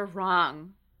 that they were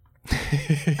wrong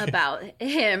about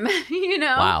him, you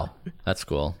know? Wow. That's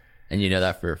cool. And you know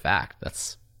that for a fact.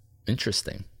 That's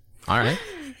interesting. All right.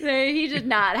 He did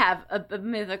not have a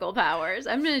mythical powers.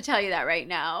 I'm going to tell you that right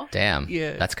now. Damn.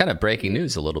 Yeah. That's kind of breaking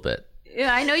news a little bit.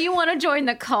 Yeah, I know you want to join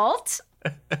the cult,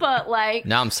 but like...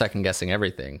 Now I'm second guessing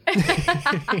everything.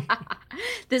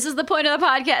 This is the point of the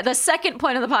podcast, the second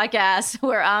point of the podcast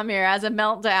where Amir has a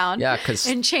meltdown. Yeah, because...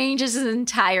 And changes his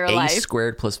entire life. A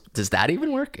squared plus... Does that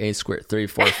even work? A squared, 3,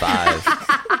 4,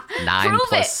 5... 9 Prove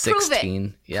plus it,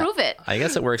 16. Yeah. Prove it. I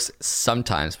guess it works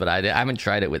sometimes, but I haven't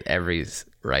tried it with every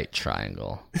right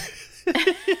triangle.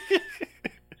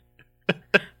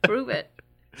 Prove it.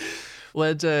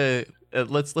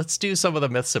 Let's do some of the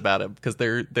myths about him because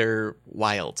they're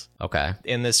wild. Okay.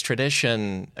 In this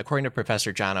tradition, according to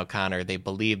Professor John O'Connor, they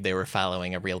believed they were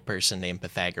following a real person named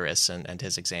Pythagoras and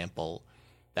his example.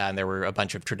 And there were a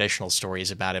bunch of traditional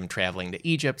stories about him traveling to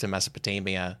Egypt and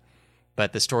Mesopotamia.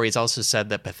 But the stories also said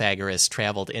that Pythagoras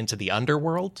traveled into the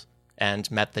underworld and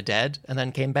met the dead and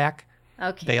then came back.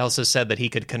 Okay. They also said that he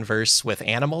could converse with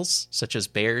animals, such as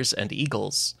bears and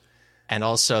eagles, and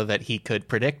also that he could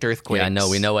predict earthquakes. Yeah, I know.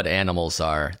 We know what animals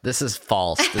are. This is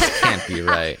false. This can't be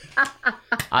right.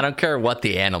 I don't care what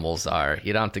the animals are.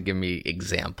 You don't have to give me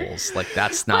examples. Like,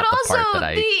 that's not the part that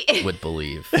I would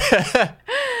believe.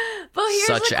 But here's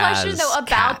Such the question, as though, about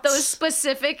cats. those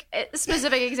specific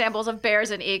examples of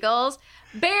bears and eagles.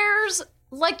 Bears,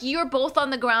 like, you're both on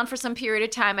the ground for some period of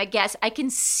time, I guess. I can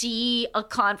see a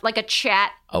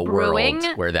chat A brewing.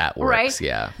 world where that works, right?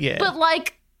 yeah. Yeah. But,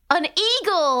 like, an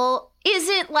eagle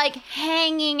isn't, like,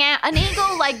 hanging out. An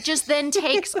eagle, like, just then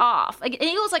takes off. Like, an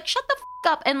eagle's like, shut the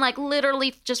up, and, like,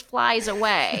 literally just flies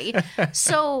away.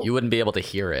 So You wouldn't be able to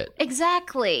hear it.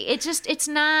 exactly. It's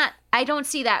not, I don't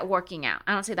see that working out.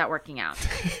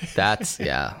 That's,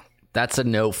 yeah. That's a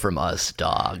no from us,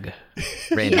 dog.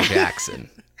 Randy Jackson.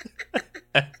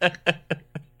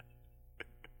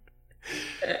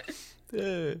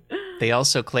 They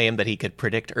also claimed that he could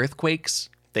predict earthquakes.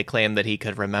 They claimed that he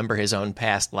could remember his own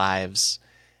past lives.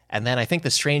 And then I think the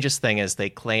strangest thing is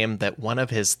they claimed that one of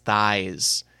his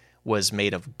thighs was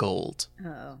made of gold.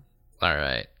 Oh. All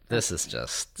right. This is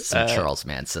just some Charles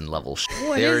Manson level shit.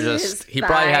 What They were is just, his he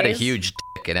probably had a thighs? huge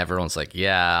dick, and everyone's like,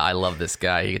 yeah, I love this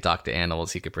guy. He could talk to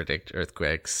animals. He could predict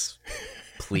earthquakes.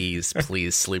 Please,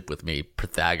 please sleep with me,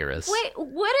 Pythagoras. Wait,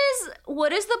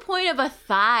 what is the point of a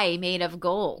thigh made of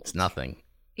gold? It's nothing.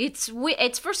 It's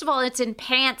first of all, it's in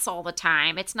pants all the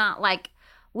time. It's not like,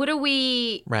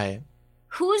 Right.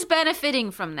 who's benefiting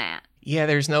from that? Yeah,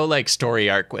 there's no, like, story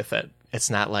arc with it. It's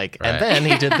not like, Right. and then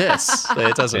he did this.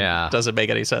 It doesn't make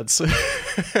any sense.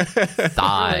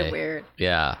 Thigh. Really weird.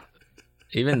 Yeah.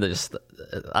 Even just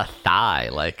a thigh,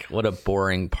 like, what a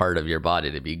boring part of your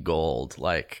body to be gold.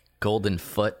 Like, golden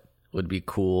foot would be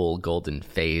cool, golden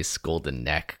face, golden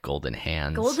neck, golden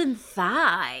hands. Golden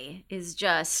thigh is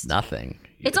just Nothing.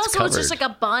 It's also it's just covered.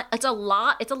 like a bun. It's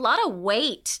a lot of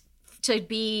weight to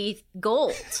be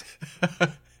gold.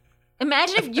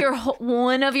 Imagine if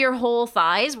one of your whole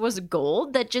thighs was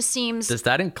gold. That just seems. Does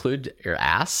that include your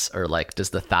ass, or like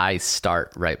does the thigh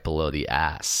start right below the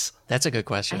ass? That's a good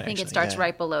question. I think actually, it starts yeah.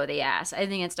 right below the ass. I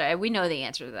think it starts. We know the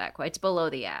answer to that. It's below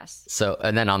the ass. So,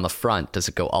 and then on the front, does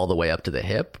it go all the way up to the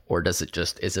hip, or is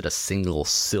it a single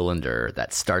cylinder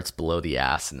that starts below the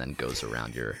ass and then goes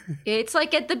around your? It's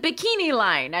like at the bikini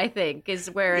line, I think, is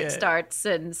where it starts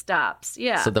and stops.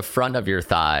 Yeah. So the front of your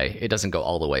thigh, it doesn't go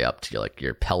all the way up to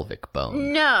your pelvic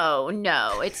bone. No,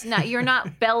 it's not. You're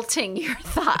not belting your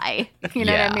thigh. You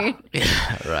know what I mean?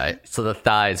 Yeah, right. So the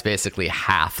thigh is basically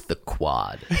half the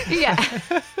quad. Yeah.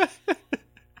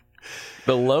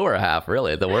 The lower half,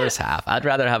 really, the worst half. I'd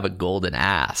rather have a golden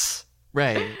ass.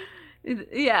 Right.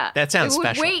 Yeah. That sounds it would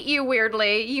special. weight you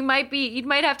weirdly. You might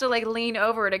have to like lean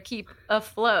over to keep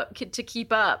afloat to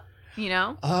keep up, you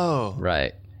know? Oh.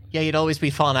 Right. Yeah, you'd always be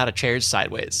falling out of chairs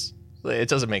sideways. It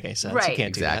doesn't make any sense. Right. You can't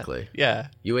Exactly. do that. Yeah.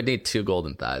 You would need 2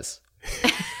 golden thighs.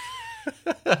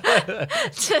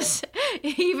 Just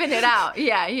even it out.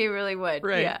 Yeah, you really would.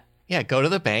 Right. Yeah. Yeah, go to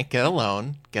the bank, get a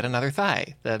loan, get another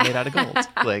thigh that made out of gold.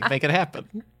 Like, make it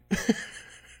happen.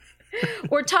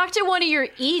 Or talk to one of your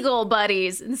eagle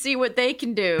buddies and see what they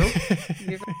can do.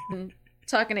 You're f***ing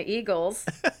talking to eagles.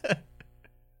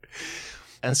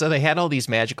 And so they had all these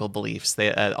magical beliefs.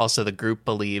 They also, the group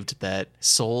believed that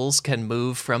souls can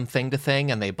move from thing to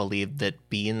thing, and they believed that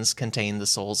beans contain the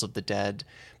souls of the dead.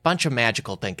 Bunch of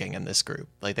magical thinking in this group.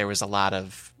 Like, there was a lot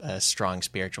of strong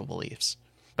spiritual beliefs.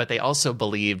 But they also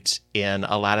believed in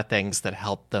a lot of things that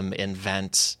helped them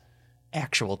invent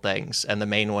actual things. And the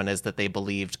main one is that they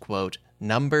believed, quote,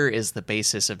 number is the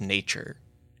basis of nature,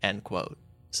 end quote.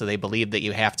 So they believed that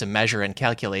you have to measure and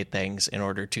calculate things in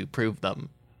order to prove them,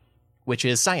 which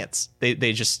is science. They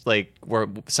just like were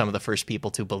some of the first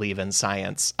people to believe in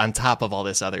science on top of all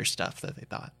this other stuff that they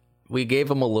thought. We gave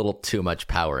them a little too much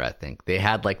power, I think. They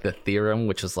had like the theorem,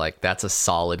 which was like, that's a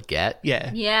solid get.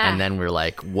 Yeah. Yeah. And then we're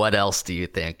like, what else do you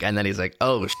think? And then he's like,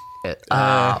 oh, shit.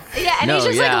 Yeah, and he's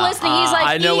just like listening. He's like,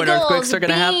 I know when eagles, earthquakes are going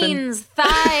to happen. beans,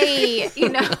 thigh, you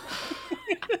know.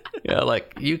 Yeah,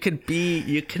 like you had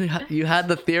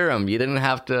the theorem. You didn't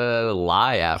have to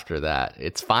lie after that.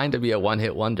 It's fine to be a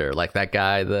one-hit wonder. Like that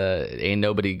guy, the Ain't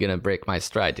Nobody Gonna Break My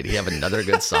Stride. Did he have another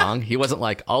good song? He wasn't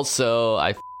like, also, I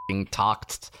f***ing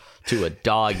talked to a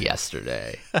dog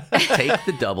yesterday. Take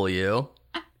the W,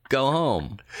 go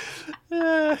home.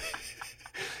 I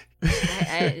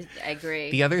agree.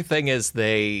 The other thing is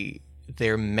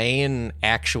their main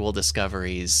actual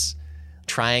discoveries,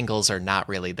 triangles are not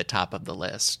really the top of the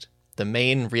list. the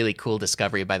main really cool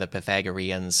discovery by the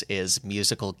Pythagoreans is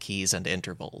musical keys and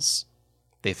intervals.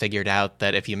 They figured out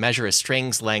that if you measure a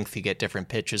string's length, you get different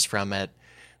pitches from it.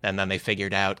 And then they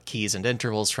figured out keys and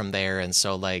intervals from there. And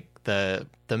so, like, the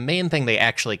main thing they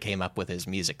actually came up with is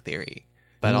music theory,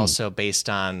 but also based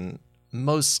on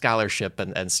most scholarship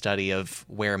and study of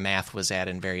where math was at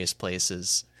in various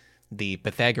places. The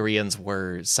Pythagoreans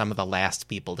were some of the last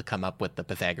people to come up with the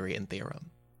Pythagorean theorem.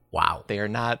 Wow. They are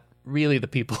not really the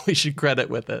people we should credit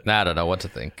with it. I don't know what to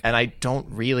think. And I don't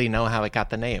really know how it got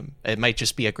the name. It might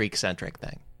just be a Greek-centric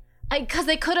thing. Because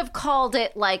they could have called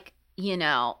it like, you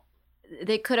know,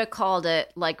 they could have called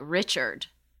it like Richard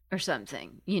or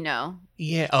something, you know?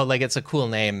 Yeah. Oh, like it's a cool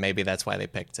name. Maybe that's why they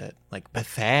picked it. Like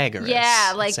Pythagoras.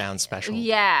 Yeah, like it sounds special.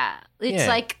 Yeah. It's Yeah.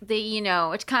 like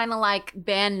it's kind of like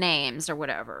band names or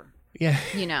whatever, Yeah.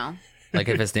 you know? Like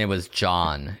if his name was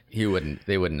John, they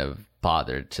wouldn't have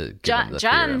bothered to give him the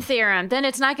John theorem. theorem. Then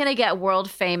it's not going to get world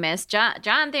famous. John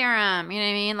theorem. You know what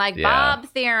I mean? Like Yeah. Bob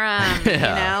theorem. You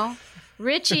know,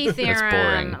 Richie theorem.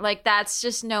 boring. Like that's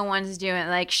just no one's doing it.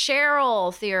 Like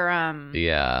Cheryl theorem.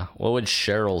 Yeah. What would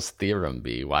Cheryl's theorem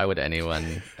be? Why would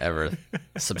anyone ever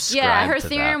subscribe Yeah, her to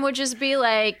theorem that? would just be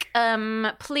like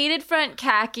pleated front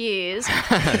khakis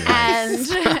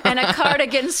and a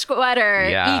cardigan sweater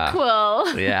Yeah.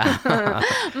 equal Yeah.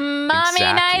 mommy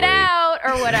night Exactly. out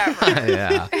or whatever.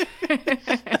 Yeah.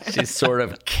 She's sort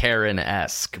of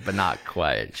Karen-esque, but not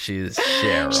quite. She's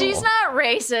Cheryl. She's not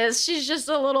racist. She's just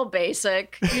a little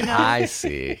basic, you know? I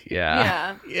see.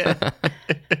 Yeah. Yeah.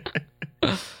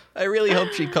 Yeah. I really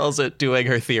hope she calls it doing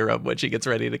her theorem when she gets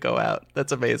ready to go out.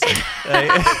 That's amazing.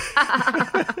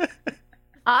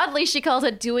 Oddly, she calls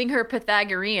it doing her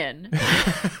Pythagorean.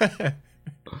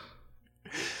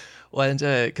 Well, and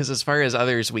because as far as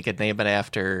others we could name it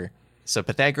after, so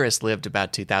Pythagoras lived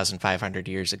about 2,500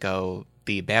 years ago.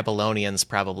 The Babylonians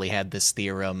probably had this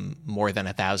theorem more than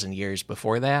 1,000 years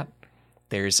before that.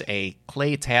 There's a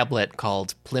clay tablet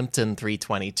called Plimpton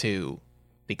 322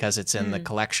 because it's in the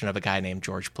collection of a guy named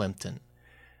George Plimpton.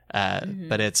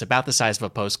 But it's about the size of a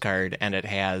postcard, and it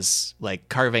has like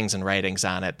carvings and writings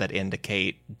on it that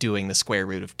indicate doing the square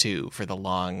root of 2 for the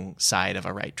long side of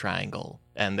a right triangle.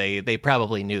 And they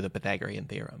probably knew the Pythagorean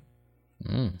theorem.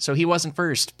 So he wasn't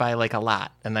first by like a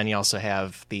lot. And then you also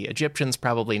have the Egyptians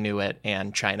probably knew it,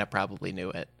 and China probably knew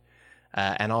it.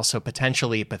 And also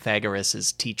potentially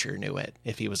Pythagoras' teacher knew it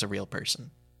if he was a real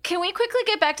person. Can we quickly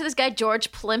get back to this guy,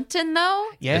 George Plimpton, though?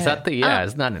 Yeah. Is that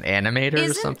isn't that an animator or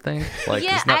Isn't- something? Like,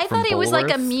 yeah, isn't that I from thought he was like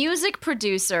a Bulworth? music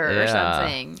producer or Yeah.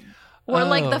 something. Or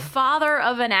like the father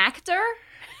of an actor.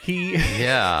 He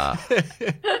Yeah.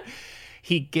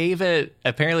 he gave it,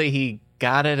 apparently he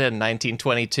got it in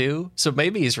 1922. So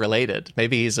maybe he's related.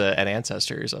 Maybe he's an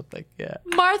ancestor or something. Yeah.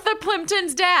 Martha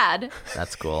Plimpton's dad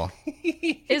That's cool.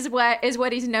 is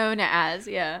what he's known as,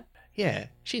 yeah. Yeah.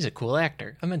 She's a cool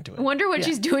actor. I'm into it. I wonder what Yeah.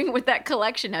 she's doing with that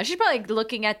collection now. She's probably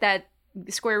looking at that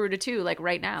square root of 2 like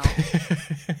right now.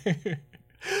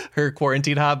 Her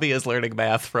quarantine hobby is learning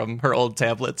math from her old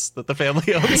tablets that the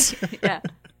family owns. Yeah.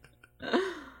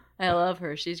 I love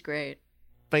her. She's great.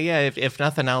 But yeah, if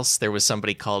nothing else, there was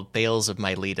somebody called Thales of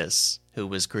Miletus who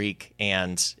was Greek,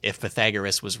 and if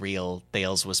Pythagoras was real,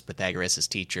 Thales was Pythagoras'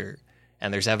 teacher.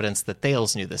 And there's evidence that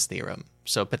Thales knew this theorem.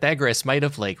 So Pythagoras might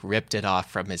have like ripped it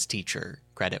off from his teacher,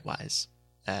 credit-wise.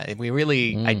 I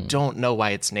don't know why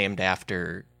it's named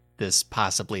after this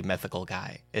possibly mythical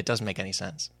guy. It doesn't make any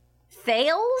sense.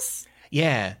 Thales?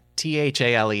 Yeah,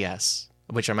 Thales,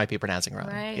 which I might be pronouncing wrong.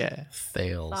 Right. Yeah.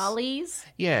 Thales. Follies?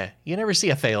 Yeah, you never see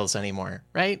a Thales anymore,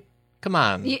 right? Come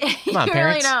on. You, Come on, you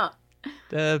parents. really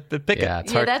don't. Pick Yeah, it.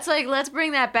 it's Yeah, hard. that's like, let's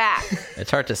bring that back.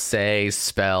 It's hard to say,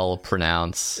 spell,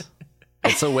 pronounce.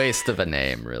 It's a waste of a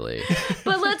name, really.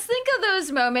 But let's think of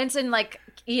those moments in like,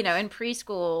 you know, in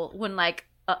preschool when like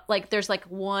there's like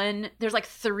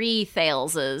 3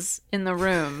 Thaleses in the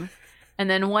room. And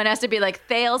then one has to be like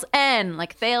Thales N,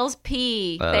 like Thales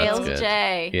P, Oh, that's Thales good.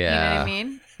 J. You know what Yeah.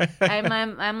 I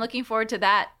mean? I'm looking forward to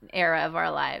that era of our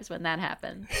lives when that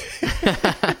happens.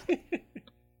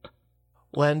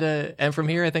 Well, and from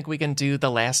here, I think we can do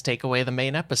the last takeaway of the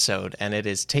main episode, and it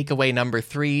is takeaway number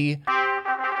 3.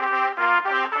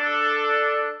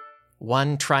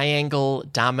 One triangle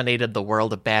dominated the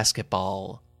world of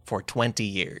basketball for 20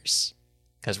 years.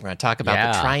 Because we're going to talk about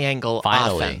the Yeah, triangle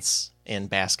finally. offense in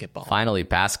basketball. Finally,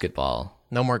 basketball.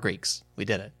 No more Greeks. We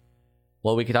did it.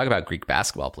 Well, we could talk about Greek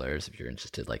basketball players if you're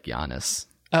interested, like Giannis.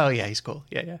 Oh, yeah, he's cool.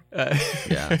 Yeah.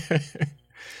 Yeah.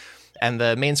 And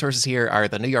the main sources here are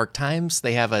the New York Times.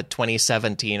 They have a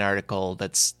 2017 article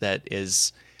that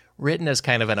is written as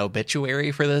kind of an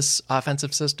obituary for this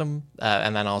offensive system,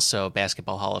 and then also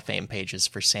Basketball Hall of Fame pages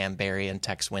for Sam Barry and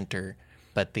Tex Winter.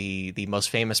 But the most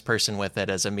famous person with it,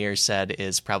 as Amir said,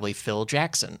 is probably Phil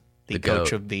Jackson, the coach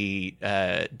GOAT of the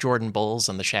Jordan Bulls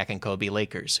and the Shaq and Kobe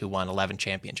Lakers, who won 11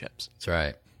 championships. That's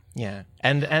right. Yeah.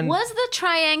 And was the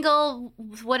triangle,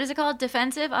 what is it called?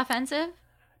 Defensive? Offensive?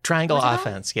 triangle What's it called?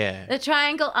 offense, yeah. The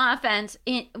triangle offense,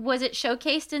 was it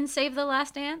showcased in Save the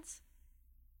Last Dance?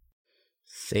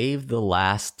 Save the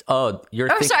Last... Oh,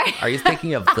 sorry. Are you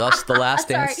thinking of Thus the Last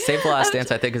Dance? Sorry. Save the Last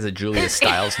Dance, I think, is a Julia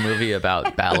Stiles movie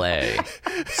about ballet.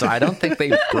 So I don't think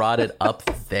they brought it up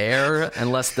there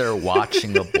unless they're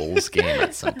watching a Bulls game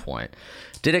at some point.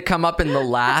 Did it come up in The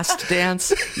Last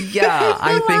Dance? Yeah,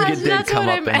 I think it did come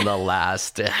up in The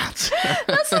Last Dance.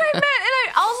 That's what I meant. And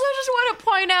I also just want to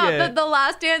point out that The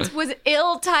Last Dance was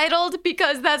ill-titled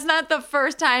because that's not the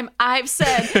first time I've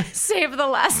said Save the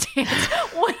Last Dance.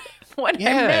 What I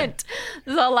meant,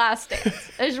 The Last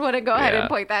Dance. I just want to go ahead and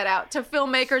point that out to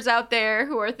filmmakers out there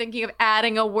who are thinking of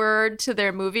adding a word to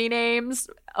their movie names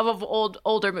of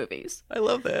older movies. I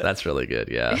love that. That's really good,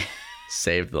 yeah.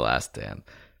 Save the Last Dance.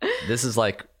 This is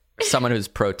like someone who's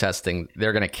protesting,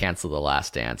 they're going to cancel The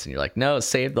Last Dance. And you're like, no,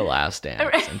 save The Last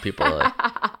Dance. And people are like,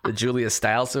 the Julia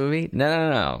Stiles movie?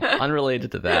 No.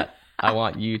 Unrelated to that. I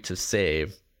want you to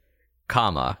save,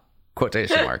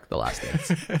 quotation mark, The Last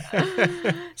Dance.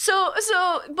 So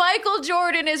Michael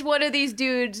Jordan is one of these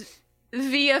dudes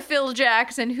via Phil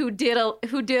Jackson who did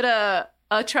a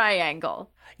triangle.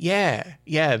 Yeah.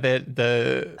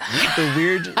 The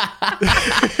weird.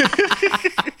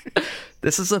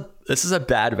 This is a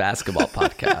bad basketball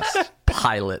podcast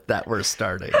pilot that we're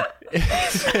starting.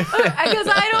 Because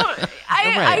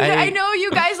I know you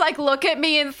guys like look at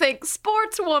me and think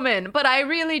sportswoman, but I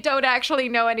really don't actually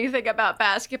know anything about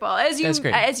basketball,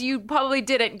 as you probably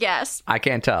didn't guess. I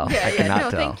can't tell. I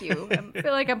cannot tell. Thank you. I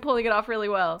feel like I'm pulling it off really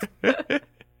well.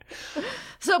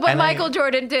 Michael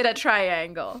Jordan did a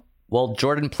triangle. Well,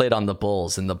 Jordan played on the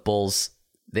Bulls, and the Bulls,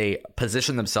 they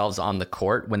positioned themselves on the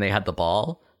court when they had the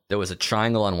ball. There was a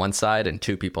triangle on one side and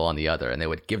two people on the other, and they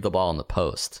would give the ball on the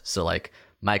post. So, like,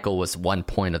 Michael was one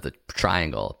point of the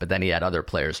triangle, but then he had other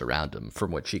players around him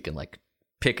from which he can, like,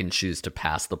 pick and choose to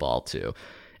pass the ball to.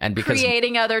 And because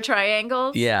creating other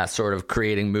triangles? Yeah, sort of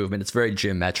creating movement. It's very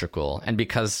geometrical. And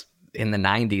because in the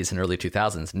 90s and early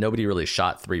 2000s, nobody really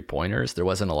shot three-pointers. There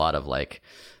wasn't a lot of, like...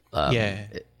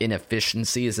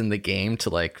 inefficiencies in the game to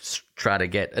like try to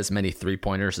get as many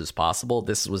three-pointers as possible.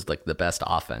 This was like the best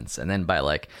offense, and then by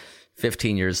like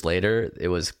 15 years later it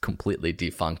was completely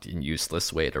defunct and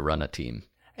useless way to run a team.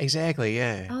 Exactly.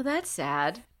 Yeah. Oh, that's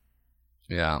sad.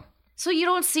 Yeah. So you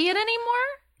don't see it anymore?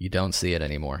 You don't see it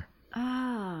anymore.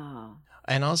 Oh.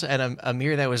 And also, and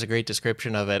Amir, that was a great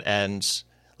description of it. And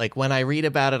like when I read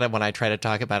about it and when I try to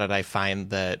talk about it, I find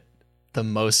that the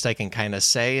most I can kind of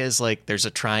say is like there's a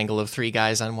triangle of three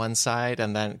guys on one side,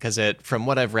 and then because from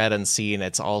what I've read and seen,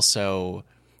 it's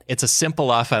a simple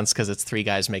offense because it's three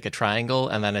guys make a triangle,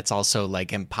 and then it's also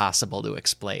like impossible to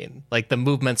explain. Like the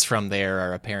movements from there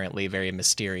are apparently very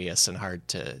mysterious and hard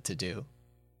to do.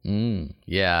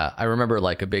 Yeah, I remember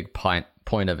like a big point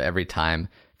of every time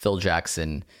Phil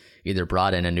Jackson either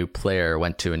brought in a new player or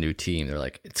went to a new team, they're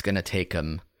like, it's gonna take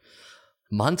him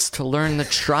months to learn the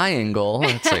triangle.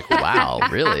 And it's like, wow,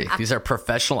 really? These are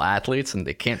professional athletes and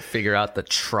they can't figure out the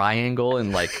triangle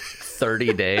in like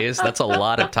 30 days? That's a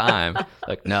lot of time.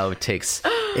 Like, no,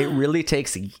 it really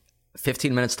takes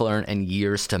 15 minutes to learn and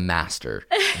years to master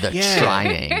the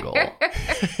triangle.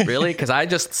 Really? Because I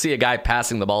just see a guy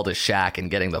passing the ball to Shaq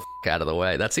and getting the out of the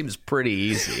way. That seems pretty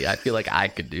easy. I feel like I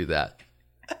could do that.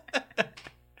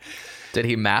 Did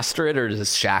he master it, or is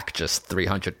Shaq just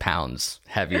 300 pounds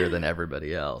heavier than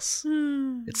everybody else?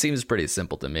 It seems pretty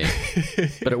simple to me,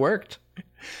 but it worked.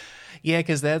 Yeah,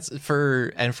 because that's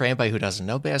for anybody who doesn't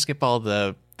know basketball,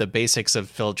 the basics of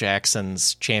Phil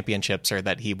Jackson's championships are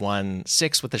that he won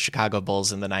 6 with the Chicago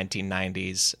Bulls in the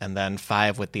 1990s, and then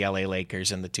 5 with the LA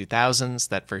Lakers in the 2000s,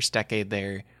 that first decade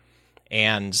there.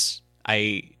 And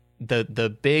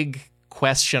the big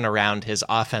question around his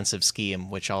offensive scheme,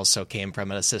 which also came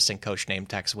from an assistant coach named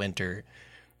Tex Winter.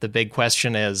 The big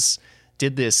question is,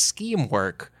 did this scheme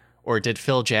work, or did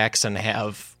Phil Jackson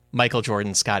have Michael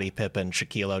Jordan, Scottie Pippen,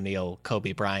 Shaquille O'Neal,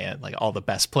 Kobe Bryant, like all the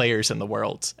best players in the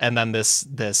world? And then this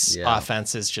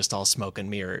offense is just all smoke and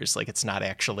mirrors. Like it's not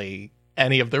actually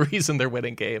any of the reason they're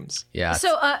winning games. Yeah.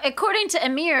 So according to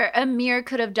Amir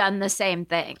could have done the same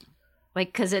thing.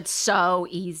 Like, because it's so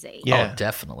easy. Yeah. Oh,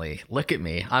 definitely. Look at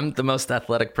me. I'm the most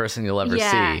athletic person you'll ever see.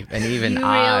 And even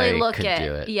I could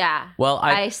do it. Yeah. Well,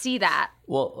 I see that.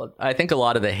 Well, I think a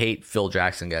lot of the hate Phil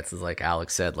Jackson gets is like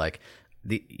Alex said, like,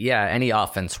 any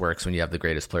offense works when you have the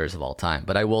greatest players of all time.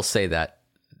 But I will say that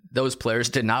those players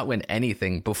did not win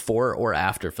anything before or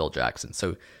after Phil Jackson.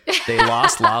 So they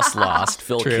lost.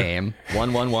 Phil True. came,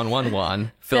 won.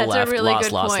 Phil That's a left, really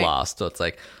good lost. point. So it's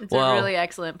like, It's well, a really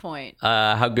excellent point.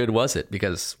 how good was it?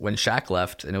 Because when Shaq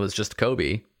left and it was just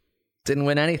Kobe, didn't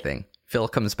win anything. Phil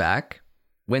comes back,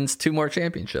 wins 2 more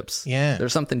championships. Yeah.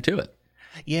 There's something to it.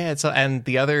 Yeah, and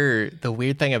the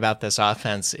weird thing about this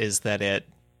offense is that it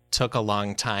took a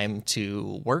long time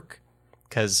to work.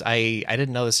 Because I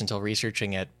didn't know this until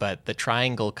researching it, but the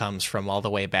triangle comes from all the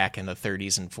way back in the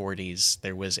 30s and 40s.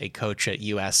 There was a coach at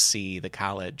USC, the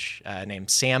college, named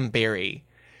Sam Barry,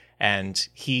 and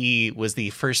he was the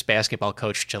first basketball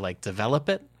coach to like develop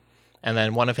it. And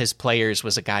then one of his players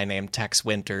was a guy named Tex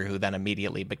Winter, who then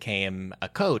immediately became a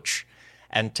coach.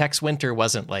 And Tex Winter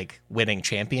wasn't like winning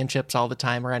championships all the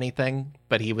time or anything,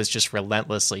 but he was just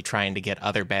relentlessly trying to get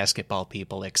other basketball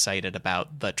people excited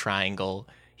about the triangle.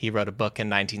 He wrote a book in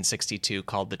 1962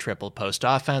 called The Triple Post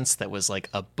Offense that was like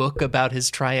a book about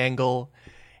his triangle.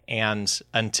 And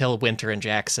until Winter and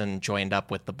Jackson joined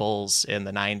up with the Bulls in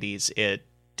the 90s, it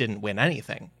didn't win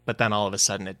anything. But then all of a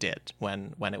sudden it did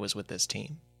when it was with this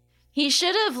team. He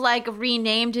should have like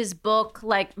renamed his book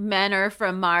like Men Are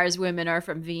From Mars, Women Are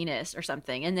From Venus or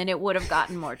something, and then it would have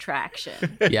gotten more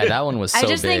traction. Yeah, that one was so I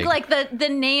just big. think like the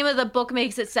name of the book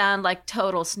makes it sound like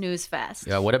total snooze fest.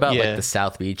 Yeah, what about Yeah. like the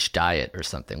South Beach diet or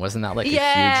something? Wasn't that like a huge one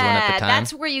Yeah, at the time?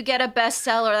 that's where you get a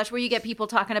bestseller. That's where you get people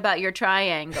talking about your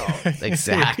triangle.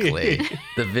 Exactly.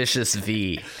 The vicious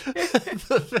V.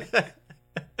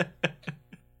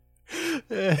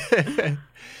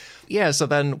 Yeah, so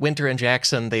then Winter and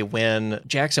Jackson, they win.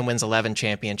 Jackson wins 11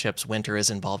 championships. Winter is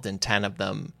involved in 10 of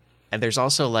them. And there's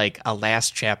also like a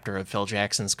last chapter of Phil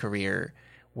Jackson's career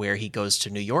where he goes to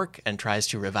New York and tries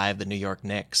to revive the New York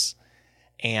Knicks.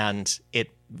 And it,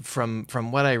 from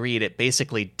what I read, it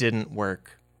basically didn't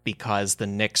work because the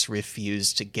Knicks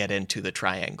refused to get into the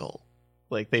triangle.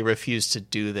 Like they refused to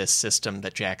do this system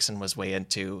that Jackson was way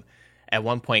into. At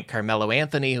one point, Carmelo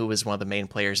Anthony, who was one of the main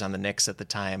players on the Knicks at the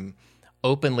time,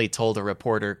 openly told a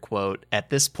reporter, quote, "At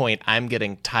this point, I'm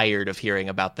getting tired of hearing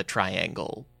about the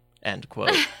triangle," end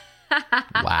quote.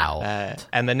 Wow.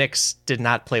 And the Knicks did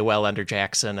not play well under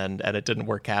Jackson, and it didn't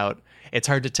work out. It's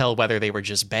hard to tell whether they were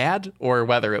just bad or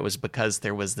whether it was because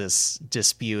there was this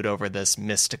dispute over this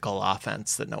mystical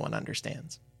offense that no one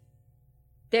understands.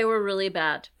 They were really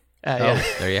bad. Yeah.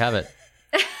 There you have it.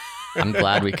 I'm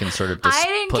glad we can sort of just I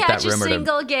didn't put catch that a rumor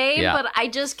single game, Yeah. but I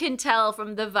just can tell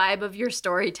from the vibe of your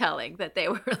storytelling that they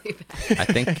were really bad. I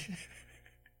think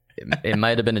it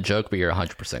might have been a joke, but you're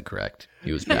 100% correct.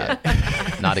 He was bad.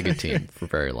 Not a good team for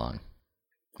very long.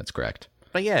 That's correct.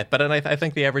 But yeah, but I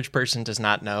think the average person does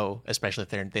not know, especially if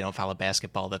they don't follow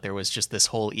basketball, that there was just this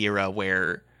whole era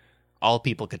where all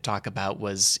people could talk about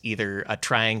was either a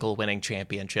triangle winning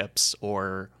championships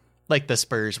or like the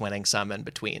Spurs winning some in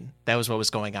between. That was what was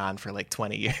going on for like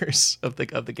 20 years of the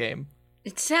game.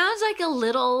 It sounds like a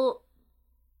little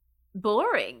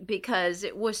boring because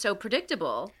it was so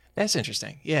predictable. That's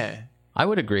interesting. Yeah. I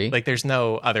would agree. Like there's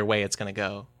no other way it's going to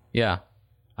go. Yeah,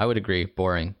 I would agree.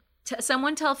 Boring.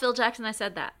 Someone tell Phil Jackson I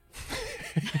said that.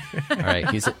 All right,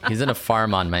 he's in a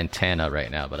farm on Montana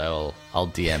right now, but I'll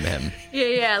DM him.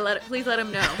 Yeah. Please let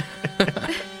him know.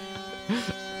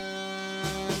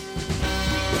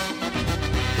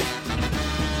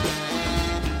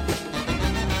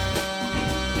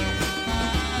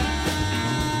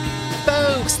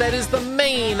 Folks, that is the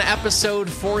main episode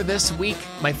for this week.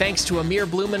 My thanks to Amir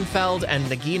Blumenfeld and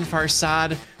Nagin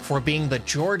Farsad for being the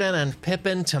Jordan and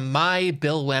Pippen to my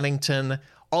Bill Wennington.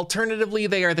 Alternatively,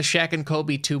 they are the Shaq and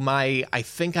Kobe to my, I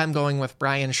think I'm going with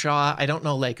Brian Shaw. I don't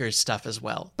know Lakers stuff as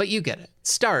well, but you get it.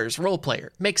 Stars, role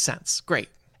player, makes sense. Great.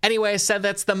 Anyway, I said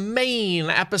that's the main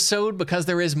episode because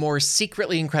there is more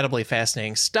secretly incredibly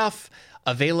fascinating stuff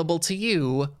available to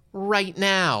you right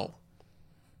now.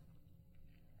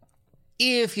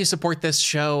 If you support this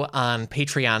show on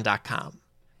patreon.com.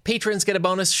 Patrons get a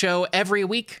bonus show every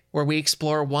week where we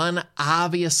explore one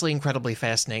obviously incredibly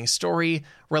fascinating story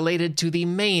related to the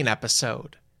main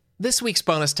episode. This week's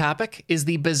bonus topic is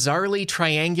the bizarrely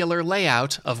triangular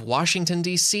layout of Washington,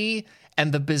 D.C.,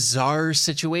 and the bizarre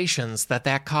situations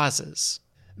that causes.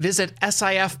 Visit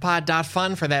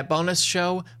sifpod.fun for that bonus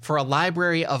show, for a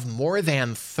library of more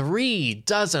than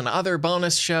 36 other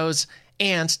bonus shows,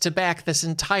 and to back this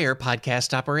entire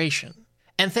podcast operation.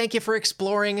 And thank you for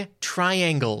exploring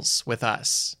triangles with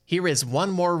us. Here is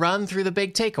one more run through the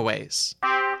big takeaways.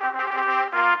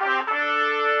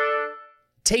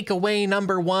 Takeaway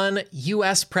number 1,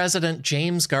 U.S. President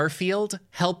James Garfield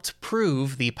helped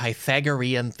prove the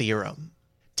Pythagorean theorem.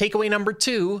 Takeaway number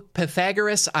 2,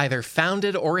 Pythagoras either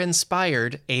founded or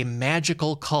inspired a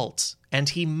magical cult, and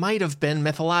he might have been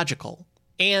mythological.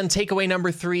 And takeaway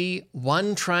number 3,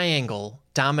 one triangle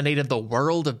dominated the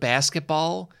world of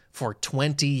basketball for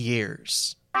 20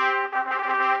 years.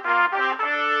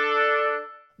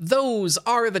 Those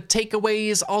are the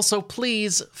takeaways. Also,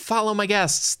 please follow my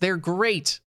guests. They're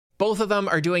great. Both of them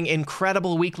are doing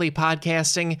incredible weekly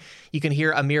podcasting. You can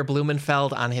hear Amir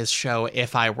Blumenfeld on his show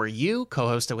If I Were You,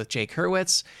 co-hosted with Jake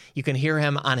Hurwitz. You can hear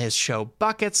him on his show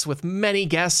Buckets with many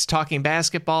guests talking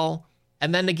basketball.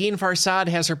 And then Negin Farsad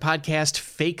has her podcast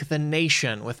Fake the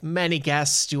Nation with many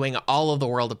guests doing all of the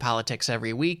world of politics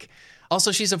every week.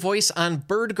 Also, she's a voice on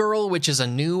Bird Girl, which is a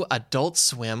new Adult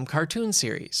Swim cartoon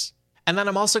series. And then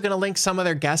I'm also going to link some of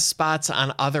their guest spots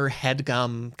on other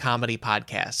HeadGum comedy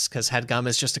podcasts, because HeadGum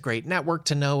is just a great network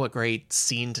to know, a great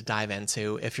scene to dive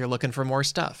into if you're looking for more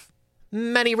stuff.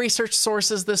 Many research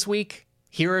sources this week.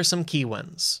 Here are some key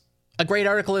ones. A great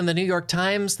article in the New York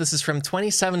Times. This is from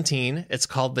 2017. It's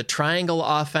called The Triangle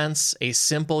Offense, A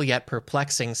Simple Yet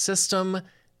Perplexing System,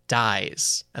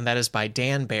 Dies. And that is by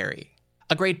Dan Barry.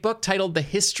 A great book titled The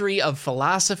History of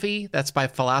Philosophy. That's by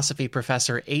philosophy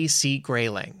professor A.C.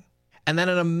 Grayling. And then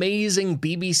an amazing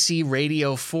BBC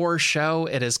Radio 4 show.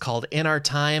 It is called In Our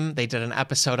Time. They did an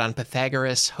episode on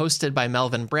Pythagoras, hosted by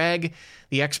Melvin Bragg.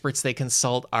 The experts they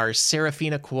consult are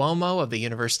Serafina Cuomo of the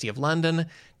University of London,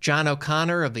 John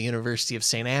O'Connor of the University of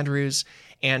St. Andrews,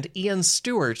 and Ian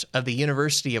Stewart of the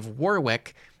University of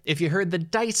Warwick. If you heard the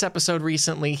DICE episode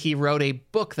recently, he wrote a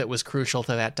book that was crucial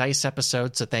to that DICE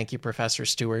episode, so thank you, Professor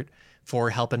Stewart, for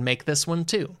helping make this one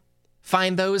too.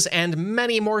 Find those and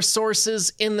many more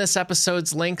sources in this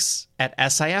episode's links at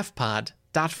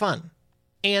sifpod.fun.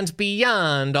 And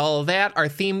beyond all that, our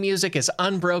theme music is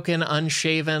Unbroken,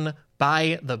 Unshaven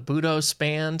by the Budos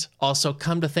Band. Also,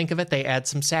 come to think of it, they add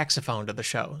some saxophone to the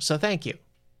show, so thank you.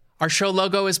 Our show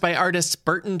logo is by artist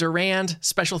Burton Durand.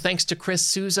 Special thanks to Chris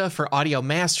Souza for audio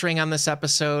mastering on this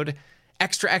episode.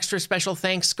 Extra special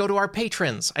thanks go to our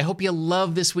patrons. I hope you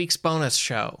love this week's bonus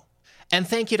show. And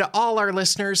thank you to all our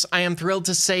listeners. I am thrilled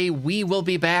to say we will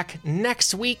be back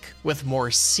next week with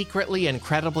more secretly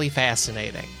incredibly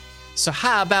fascinating. So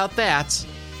how about that?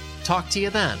 Talk to you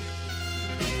then.